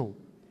ውስጥ ነው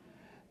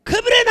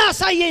ክብርን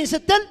አሳየኝ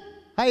ስትል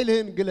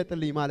ኃይልህን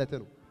ግለጥልኝ ማለት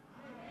ነው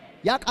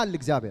ያቃል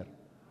እግዚአብሔር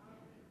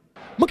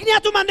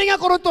ምክንያቱም አንደኛ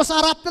ቆሮንቶስ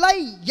 4 ላይ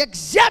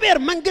የእግዚአብሔር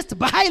መንግስት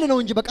በኃይል ነው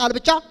እንጂ በቃል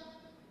ብቻ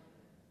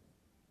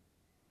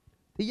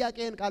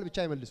ጥያቄን ቃል ብቻ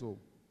አይመልሰው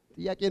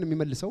ጥያቄን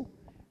የሚመልሰው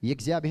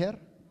የእግዚአብሔር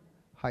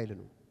ኃይል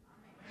ነው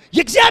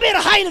የእግዚአብሔር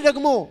ኃይል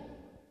ደግሞ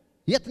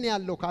የት ነው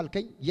ያለው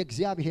ካልከኝ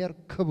የእግዚአብሔር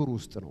ክብር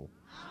ውስጥ ነው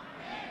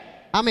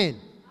አሜን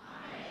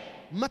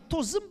መጥቶ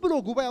ዝም ብሎ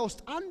ጉባኤ ውስጥ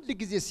አንድ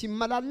ጊዜ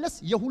ሲመላለስ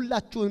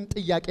የሁላችሁን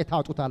ጥያቄ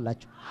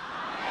ታጡታላችሁ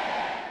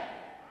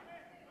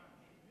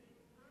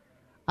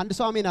አንድ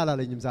ሰው አሜን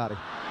አላለኝም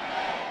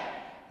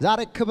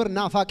ዛሬ ክብር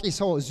ናፋቂ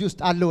ሰው እዚህ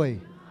ውስጥ አለ ወይ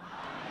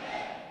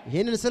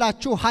ይሄንን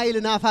ስላችሁ ኃይል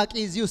ናፋቂ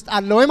እዚህ ውስጥ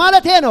አለ ወይ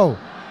ማለት ነው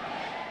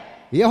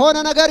የሆነ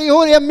ነገር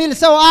ይሁን የሚል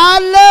ሰው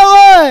አለ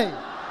ወይ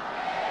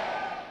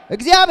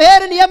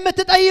እግዚአብሔርን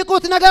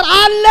የምትጠይቁት ነገር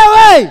አለ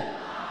ወይ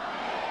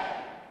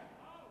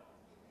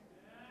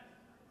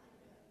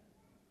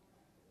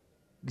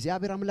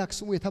እግዚአብሔር አምላክ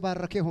ስሙ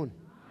የተባረከ ይሁን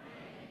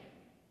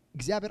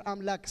እግዚአብሔር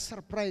አምላክ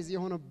ሰርፕራይዝ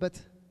የሆነበት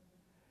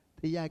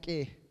ጥያቄ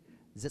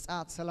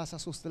ዘጸአት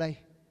 33 ላይ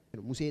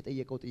ሙሴ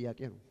የጠየቀው ጥያቄ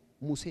ነው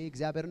ሙሴ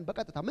እግዚአብሔርን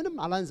በቀጥታ ምንም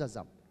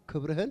አላንዛዛም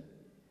ክብርህን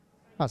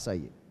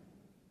አሳየ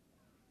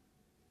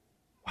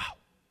ዋው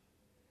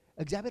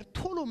እግዚአብሔር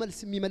ቶሎ መልስ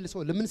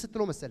የሚመልሰው ለምን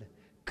ስትለው መሰለ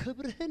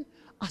ክብርህን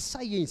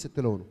አሳየኝ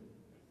ስትለው ነው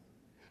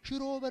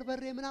ሽሮ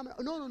በርበሬ ምናምን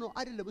ኖ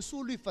አይደለም እሱ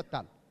ሁሉ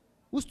ይፈታል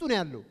ውስጡ ነው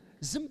ያለው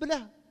ዝም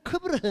ብለህ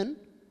ክብርህን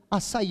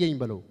አሳየኝ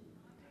በለው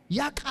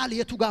ያ ቃል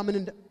የቱጋ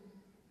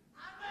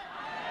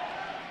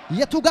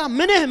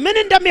ምን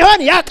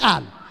እንደሚሆን ያ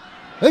ቃል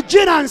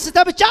እጅን አንስተ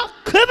ብቻ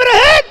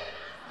ክብርህን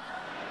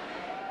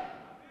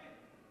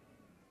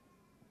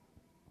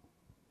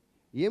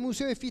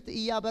የሙሴ ፊት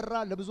እያበራ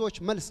ለብዙዎች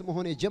መልስ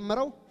መሆን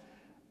የጀመረው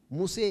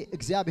ሙሴ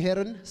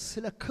እግዚአብሔርን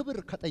ስለ ክብር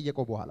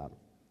ከጠየቀው በኋላ ነው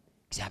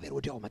እግዚአብሔር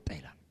ወዲያው መጣ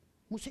ይላል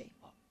ሙሴ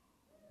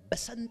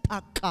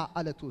በሰንጣቃ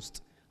አለት ውስጥ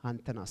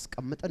አንተን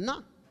አስቀምጥና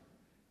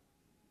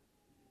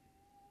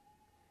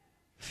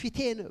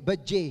ፊቴን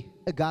በእጄ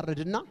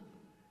እጋርድና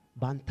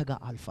ባንተ ጋር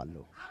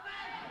አልፋለሁ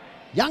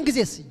ያን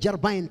ጊዜስ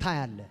ጀርባዬን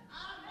ታያለ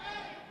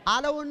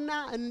አለውና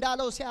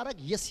እንዳለው ሲያረግ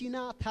የሲና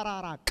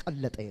ተራራ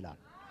ቀለጠ ይላል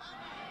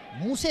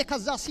ሙሴ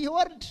ከዛ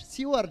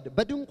ሲወርድ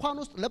በድንኳን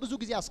ውስጥ ለብዙ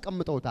ጊዜ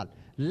አስቀምጠውታል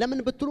ለምን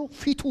ብትሉ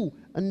ፊቱ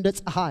እንደ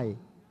ፀሐይ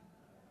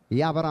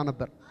ያበራ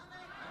ነበር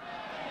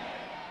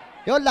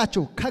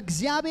ይወላችሁ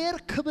ከእግዚአብሔር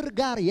ክብር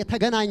ጋር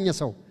የተገናኘ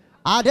ሰው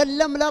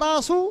አይደለም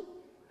ለራሱ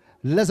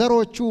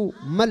ለዘሮቹ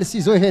መልስ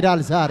ይዞ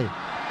ይሄዳል ዛሬ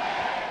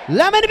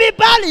ለምን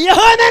ቢባል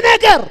የሆነ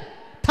ነገር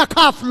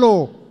ተካፍሎ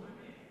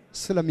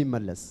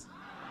ስለሚመለስ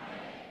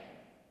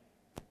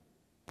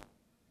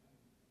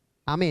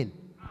አሜን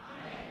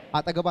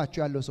አጠገባችሁ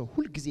ያለው ሰው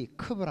ሁሉ ጊዜ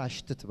ክብር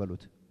አሽትት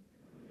በሉት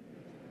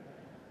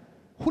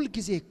ሁሉ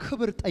ጊዜ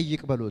ክብር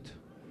ጠይቅ በሉት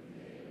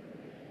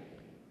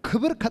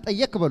ክብር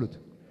ከጠየቅ በሉት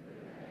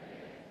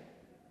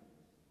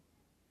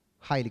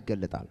ኃይል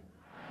ይገለጣል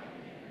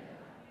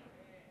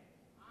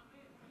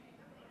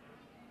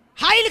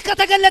ኃይል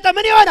ከተገለጠ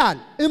ምን ይሆናል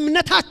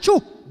እምነታችሁ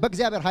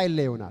በእግዚአብሔር ኃይል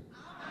ላይ ይሆናል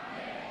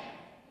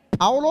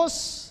ጳውሎስ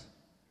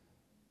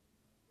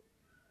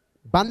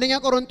በአንደኛ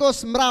ቆሮንቶስ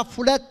ምዕራፍ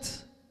 2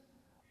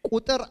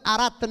 ቁጥር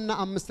 4 እና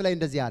 5 ላይ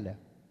እንደዚህ አለ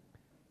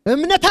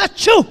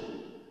እምነታችሁ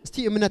እስቲ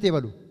እምነቴ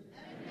በሉ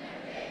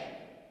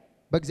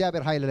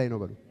በእግዚአብሔር ኃይል ላይ ነው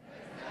በሉ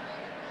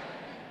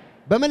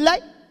በምን ላይ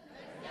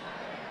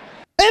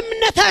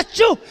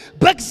እምነታችሁ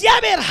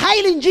በእግዚአብሔር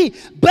ኃይል እንጂ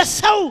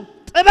በሰው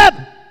ጥበብ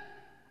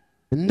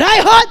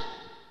እንዳይሆን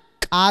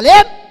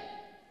ቃሌም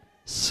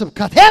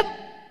ስብከቴም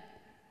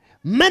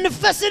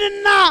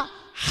መንፈስንና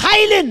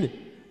ኃይልን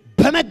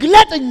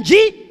በመግለጥ እንጂ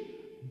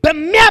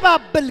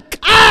በሚያባብል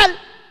ቃል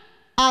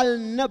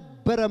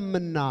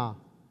አልነበረምና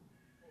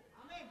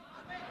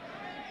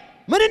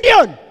ምን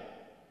እንዲሆን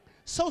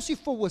ሰው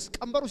ሲፈወስ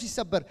ቀንበሩ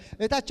ሲሰበር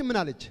እታችን ምን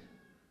አለች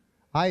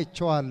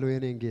አይቼዋለሁ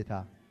የኔን ጌታ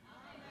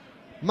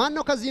ማን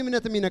ነው ከዚህ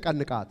እምነት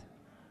የሚነቀንቃት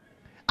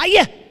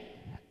አየህ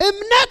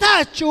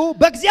እምነታችሁ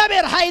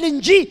በእግዚአብሔር ኃይል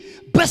እንጂ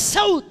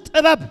በሰው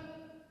ጥበብ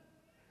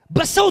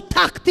በሰው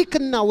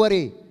ታክቲክና ወሬ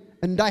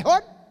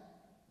እንዳይሆን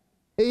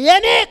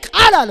የኔ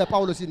ቃል አለ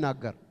ጳውሎስ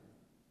ሲናገር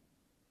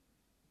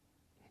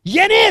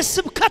የኔ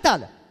ስብከት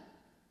አለ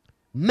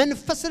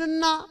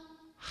መንፈስንና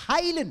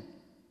ኃይልን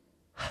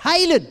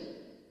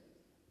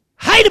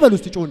ኃይል በሉ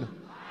እስቲ ጮና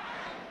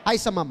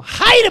አይሰማም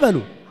ኃይል በሉ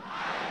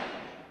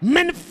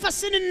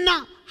መንፈስንና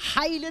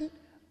ኃይልን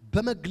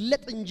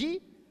በመግለጥ እንጂ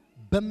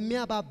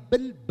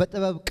በሚያባብል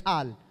በጥበብ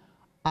ቃል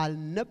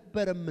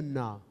አልነበረምና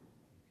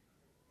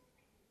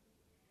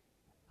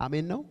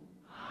አሜን ነው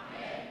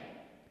አሜን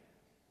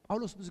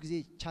ጳውሎስ ብዙ ጊዜ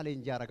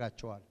ቻሌንጅ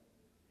ያረጋቸዋል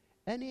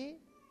እኔ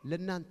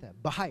ለናንተ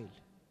በኃይል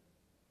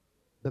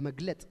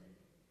በመግለጥ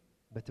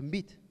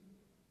በትንቢት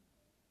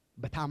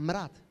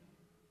በታምራት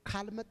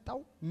ካልመጣው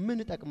ምን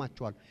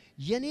ተጠቅማቸዋል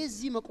የኔ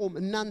እዚህ መቆም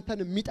እናንተን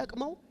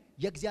የሚጠቅመው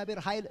የእግዚአብሔር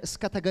ኃይል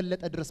እስከ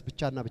ተገለጠ ድረስ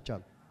ብቻና ብቻ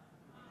ነው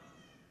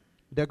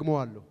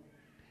ደግሞዋለሁ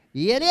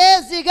የኔ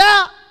እዚህ ጋር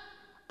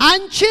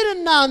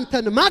አንቺንና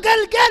አንተን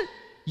ማገልገል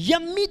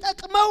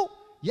የሚጠቅመው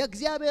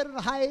የእግዚአብሔር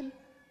ኃይል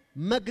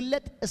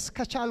መግለጥ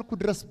እስከቻልኩ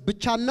ድረስ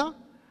ብቻና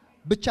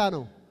ብቻ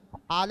ነው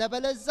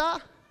አለበለዛ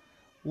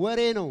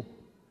ወሬ ነው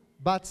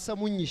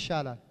ባትሰሙኝ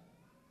ይሻላል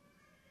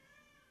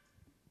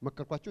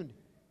መከርኳችሁ እንዴ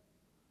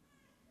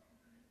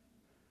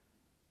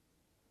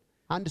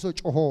አንድ ሰው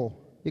ጮሆ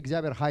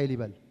የእግዚአብሔር ኃይል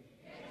ይበል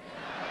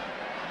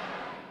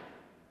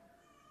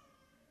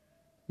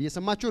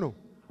እየሰማችሁ ነው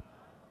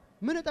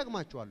ምን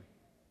ተጠቅማችኋል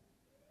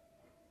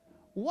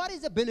what is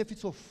the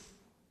benefits of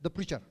the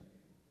preacher?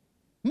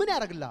 ምን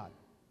ያደርግልሃል?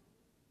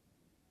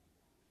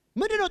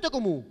 ምንድነው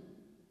ጥቅሙ?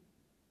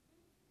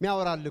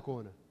 የሚያወራልህ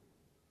ከሆነ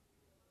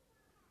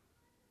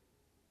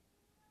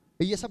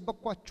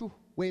እየሰበኳችሁ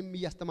ወይም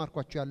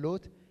እያስተማርኳችሁ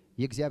ያለሁት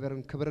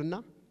የእግዚአብሔርን ክብርና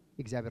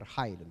የእግዚአብሔር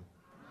ኃይል ነው።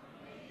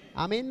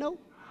 አሜን ነው።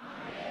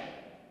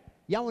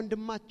 ያ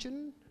ወንድማችን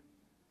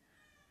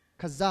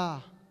ከዛ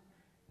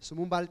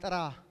ስሙን ባልጠራ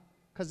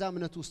ከዛ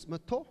እምነት ውስጥ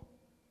መጥቶ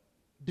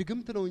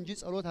ድግምት ነው እንጂ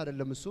ጸሎት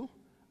አይደለም እሱ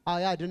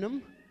አያድንም።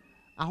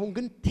 አሁን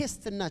ግን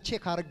ቴስትና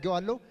ቼክ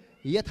አድርጌዋለሁ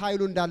የት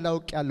ኃይሉ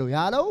እንዳላውቅ ያለው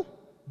ያለው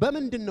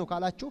በምንድነው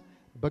ካላችሁ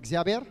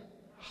በእግዚአብሔር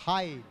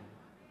ኃይል።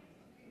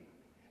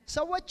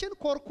 ሰዎችን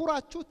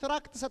ኮርኩራችሁ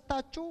ትራክት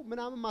ሰጣችሁ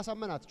ምናምን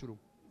ማሳመን አትችሉም።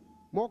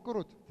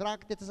 ሞክሩት።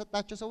 ትራክት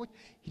የተሰጣቸው ሰዎች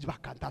ሂድ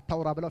ባካንታ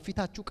ታውራ ብለው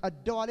ፊታችሁ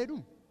ቀደው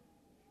አልሄዱም።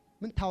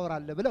 ምን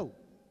ታወራለህ ብለው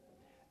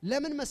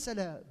ለምን መሰለ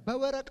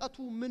በወረቀቱ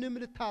ምንም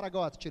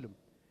ልታረጋው አትችልም።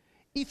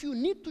 if you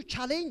need to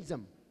challenge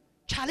them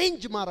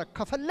challenge ማረክ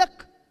ከፈለክ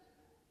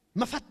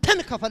መፈተን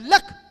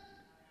ከፈለክ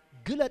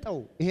ግለጠው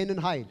ይሄንን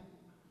ኃይል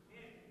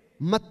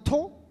መጥቶ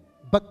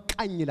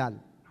በቃኝ ይላል።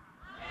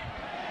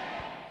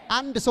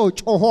 አንድ ሰው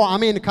ጮሆ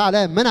አሜን ካለ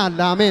ምን አለ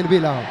አሜን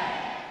ቢላው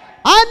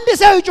አንድ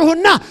ሰው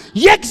ጮህና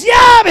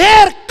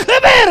የእግዚአብሔር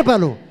ክብር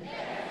በሉ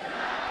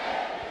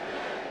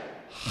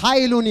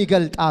ኃይሉን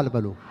ይገልጣል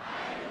በሉ።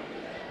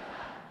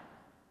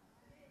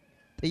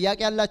 ጥያቄ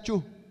ያላችሁ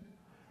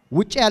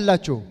ውጪ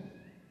ያላችሁ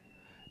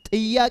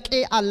ጥያቄ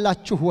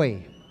አላችሁ ወይ?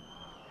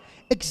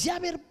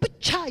 እግዚአብሔር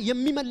ብቻ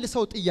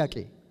የሚመልሰው ጥያቄ።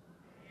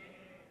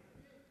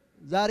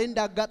 ዛሬ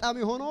እንዳጋጣሚ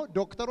ሆኖ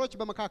ዶክተሮች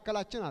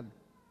በመካከላችን አሉ።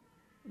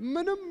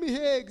 ምንም ይሄ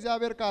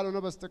እግዚአብሔር ካልሆነ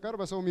በስተቀር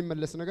በሰው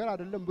የሚመለስ ነገር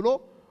አይደለም ብሎ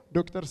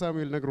ዶክተር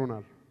ሳሙኤል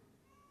ነግሮናል።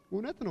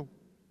 እውነት ነው።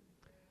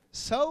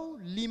 ሰው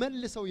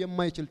ሊመልሰው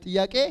የማይችል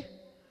ጥያቄ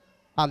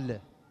አለ።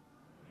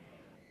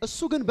 እሱ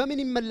ግን በምን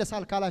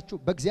ይመለሳል ካላችሁ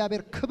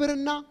በእግዚአብሔር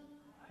ክብርና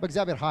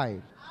በእግዚአብሔር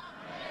ኃይል።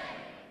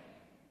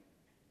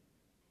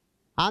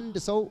 አንድ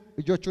ሰው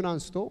እጆቹን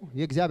አንስቶ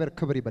የእግዚአብሔር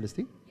ክብር ይበል እስቲ፣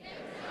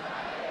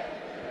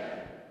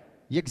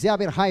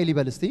 የእግዚአብሔር ኃይል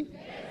ይበል እስቲ።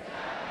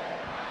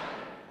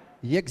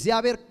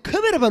 የእግዚአብሔር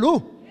ክብር በሉ፣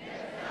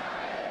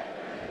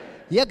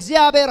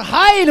 የእግዚአብሔር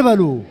ኃይል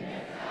በሉ።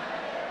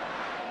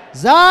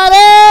 ዛሬ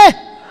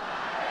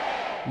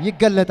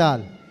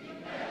ይገለጣል።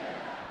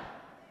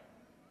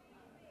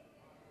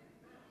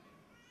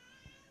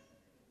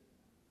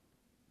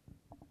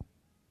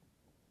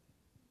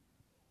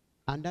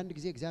 አንዳንድ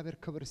ጊዜ እግዚአብሔር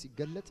ክብር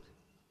ሲገለጥ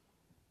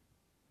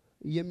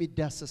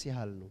የሚዳሰስ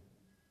ያህል ነው።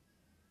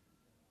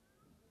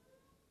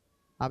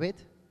 አቤት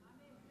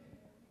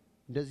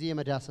እንደዚህ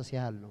የመዳሰስ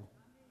ያህል ነው።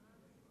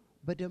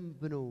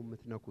 በደንብ ነው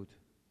የምትነኩት።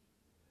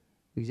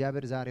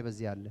 እግዚአብሔር ዛሬ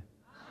በዚህ አለ።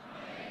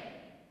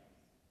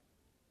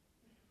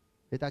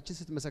 ቤታችን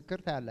ስትመሰከር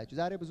ታያላችሁ።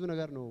 ዛሬ ብዙ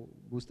ነገር ነው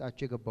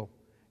ውስጣችሁ የገባው።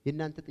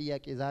 የእናንተ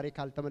ጥያቄ ዛሬ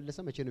ካልተመለሰ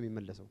መቼ ነው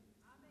የሚመለሰው?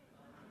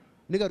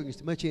 ንገሩኝ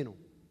እስቲ መቼ ነው?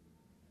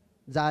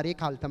 ዛሬ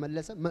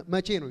ካልተመለሰ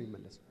መቼ ነው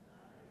የሚመለሰው?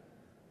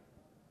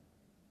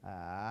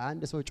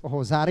 አንድ ሰው ጮሆ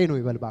ዛሬ ነው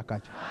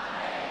ይበልባካችሁ።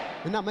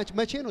 እና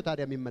መቼ ነው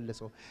ታዲያ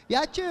የሚመለሰው?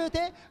 ያቺ እቴ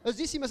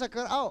እዚህ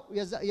ሲመሰከር አዎ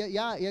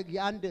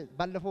አንድ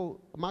ባለፈው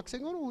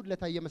ማክሰኞ ነው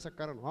ሁለታ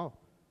እየመሰከረ ነው። አዎ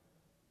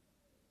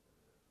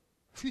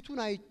ፊቱን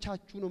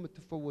አይቻችሁ ነው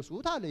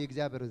የምትፈወሱት አለ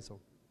የእግዚአብሔርን ሰው።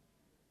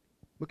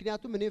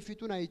 ምክንያቱም እኔ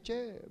ፊቱን አይቼ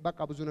በቃ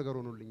ብዙ ነገር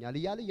ሆኖልኛል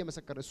እያለ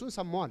እየመሰከረ እሱን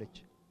ሰማው አለች።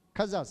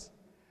 ከዛስ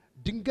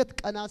ድንገት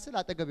ቀና ስል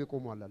አጠገብ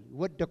ይቆማል አለ።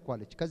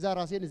 ወደቅኳለች። ከዛ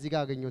ራሴን እዚህ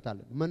ጋር አገኘሁታል።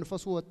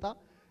 መንፈሱ ወጣ።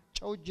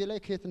 ጨውጄ ላይ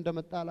ከየት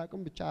እንደመጣ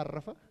አላቅም ብቻ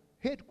አረፈ።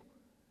 ሄድኩ።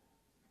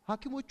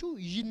 ሐኪሞቹ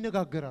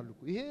ይነጋገራሉ።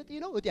 ይሄ እጢ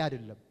ነው እጢ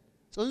አይደለም፣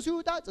 ጽንሱ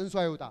ይውጣ ጽንሱ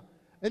አይውጣ፣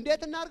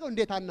 እንዴት እናርገው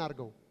እንዴት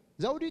አናርገው።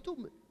 ዘውዲቱ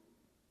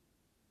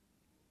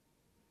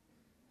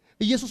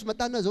ኢየሱስ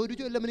መጣና ዘውዲቱ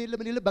ለምን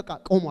በቃ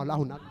ቆሟል።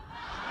 አሁን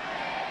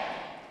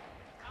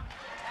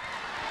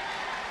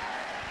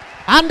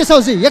አንድ ሰው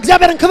እዚህ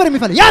የእግዚአብሔርን ክብር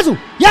የሚፈልግ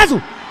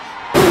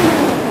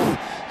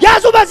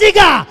ያዙ በዚህ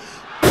ጋር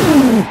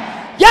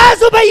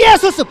ያዙ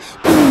በኢየሱስ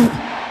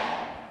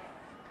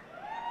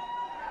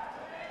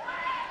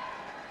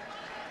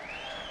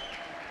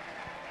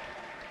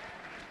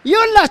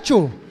ይውላችሁ።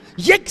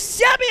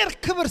 የእግዚአብሔር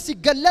ክብር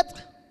ሲገለጥ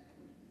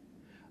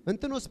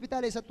እንትን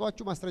ሆስፒታል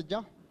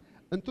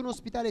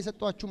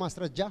የሰጧችሁ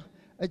ማስረጃ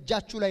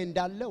እጃችሁ ላይ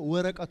እንዳለ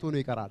ወረቀት ሆኖ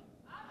ይቀራል።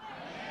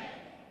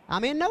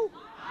 አሜን ነው።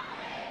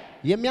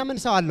 የሚያምን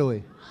ሰው አለ ወይ?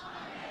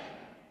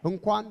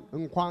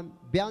 እንኳን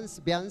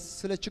ቢያንስ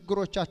ስለ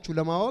ችግሮቻችሁ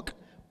ለማወቅ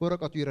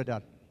ወረቀቱ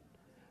ይረዳል።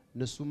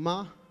 እነሱማ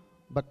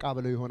በቃ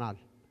ብለው ይሆናል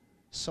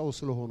ሰው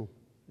ስለሆኑ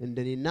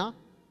እንደኔና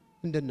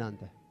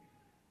እንደናንተ።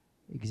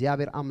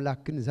 እግዚአብሔር አምላክ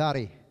ግን ዛሬ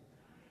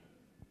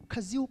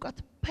ከዚህ ዕውቀት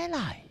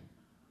በላይ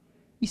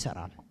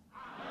ይሰራል።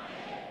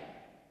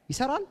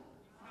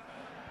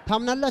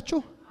 ታምናላችሁ?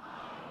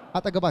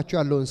 አጠገባችሁ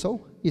ያለውን ሰው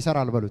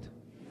ይሰራል በሉት።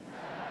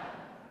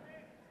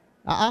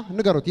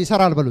 ንገሩት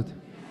ይሰራል በሉት።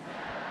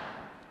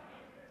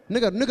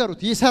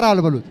 ንገሩት ይሰራል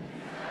በሉት።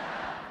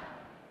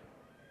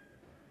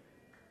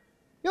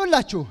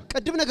 ይውላችሁ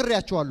ቀድም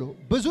ነግሬያችኋለሁ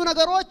ብዙ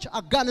ነገሮች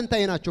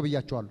አጋንንታዊ ናቸው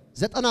ብያችኋለሁ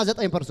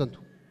 99%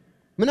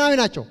 ምናምን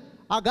ናቸው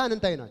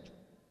አጋንንታዊ ናቸው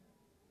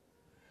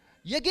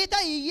የጌታ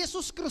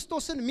ኢየሱስ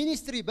ክርስቶስን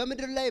ሚኒስትሪ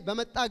በመድር ላይ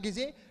በመጣ ጊዜ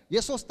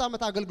የ3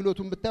 ዓመት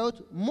አገልግሎቱን ብታዩት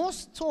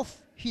most of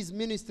his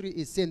ministry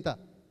is center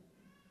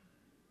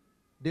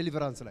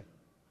deliverance ላይ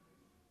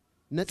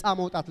ነፃ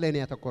መውጣት ላይ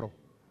ነው ያተኮረው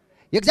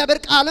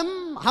የእግዚአብሔር ቃልም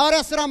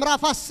ሐዋርያ ሥራ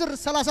ምዕራፍ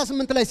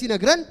 10:38 ላይ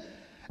ሲነግረን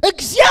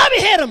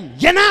እግዚአብሔርም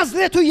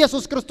የናዝሬቱ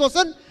ኢየሱስ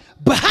ክርስቶስን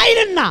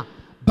በኃይልና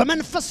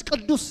በመንፈስ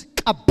ቅዱስ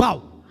ቀባው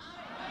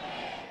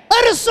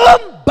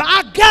እርሱም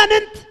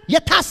በአጋንንት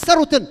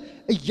የታሰሩትን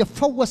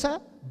እየፈወሰ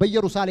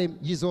በኢየሩሳሌም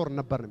ይዞር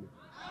ነበር ነው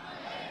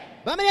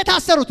በምን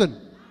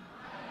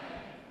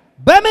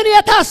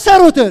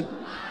የታሰሩትን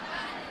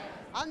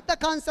አንተ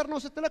ካንሰር ነው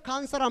ስትል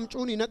ካንሰር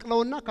አምጪውን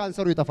ይነቅለውና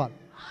ካንሰሩ ይጠፋል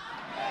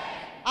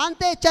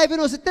አንተ ኤችአይቪ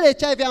ነው ስትል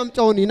ኤችአይቪ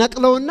አምጪውን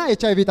ይነቅለውና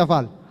ኤችአይቪ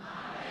ይጠፋል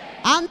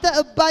አንተ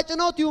እባጭ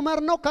ነው ቲዩመር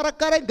ነው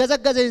ከረከረኝ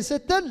ገዘገዘኝ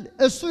ስትል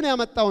እሱን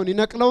ያመጣውን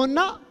ይነቅለውና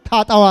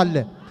ታጣዋለ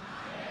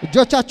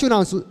እጆቻችሁን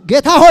አንሱ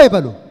ጌታ ሆይ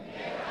በሉ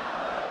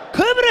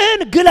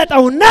ክብርህን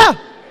ግለጠውና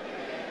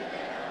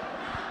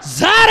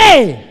ዛሬ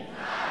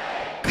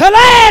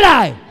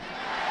ከላይ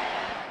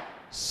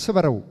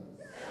ስበረው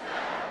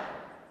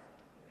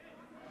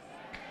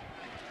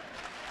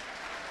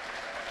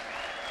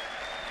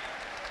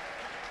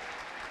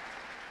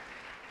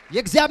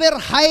የእግዚአብሔር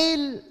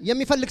ኃይል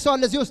የሚፈልግ ሰው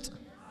አለ እዚህ ውስጥ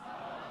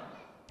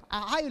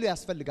ኃይሉ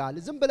ያስፈልጋል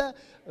ዝም ብለ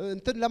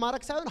እንትን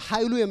ለማረክ ሳይሆን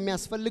ኃይሉ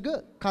የሚያስፈልግ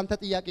ካንተ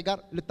ጥያቄ ጋር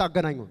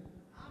ልታገናኙ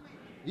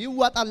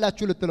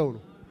ይዋጣላችሁ ልትለው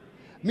ነው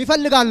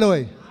የሚፈልጋል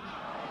ወይ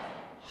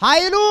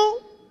ኃይሉ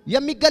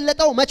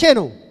የሚገለጠው መቼ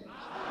ነው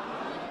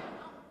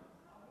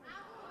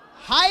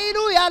ኃይሉ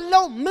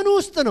ያለው ምን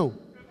ውስጥ ነው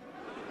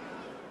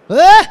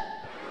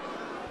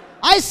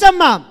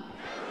አይሰማም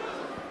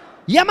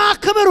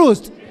የማክብር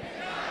ውስጥ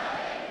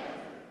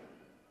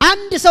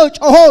አንድ ሰው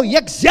ጮሆ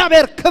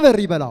የእግዚአብሔር ክብር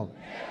ይበላው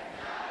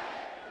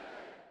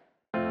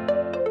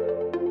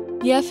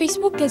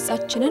የፌስቡክ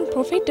ገጻችንን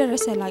ፕሮፌት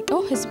ደረሰ ላቀው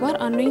ህዝባር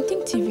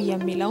አኖይንቲንግ ቲቪ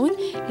የሚለውን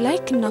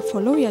ላይክ እና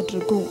ፎሎው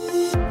ያድርጉ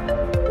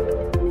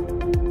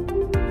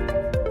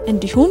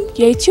እንዲሁም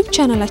የዩቲዩብ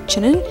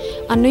ቻናላችንን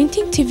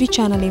አኖይንቲንግ ቲቪ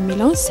ቻናል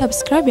የሚለውን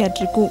ሰብስክራይብ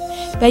ያድርጉ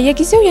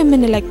በየጊዜው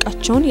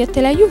የምንለቃቸውን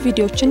የተለያዩ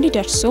ቪዲዮዎች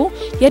እንዲደርሱ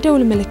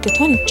የደውል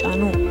ምልክቷን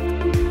ይጫኑ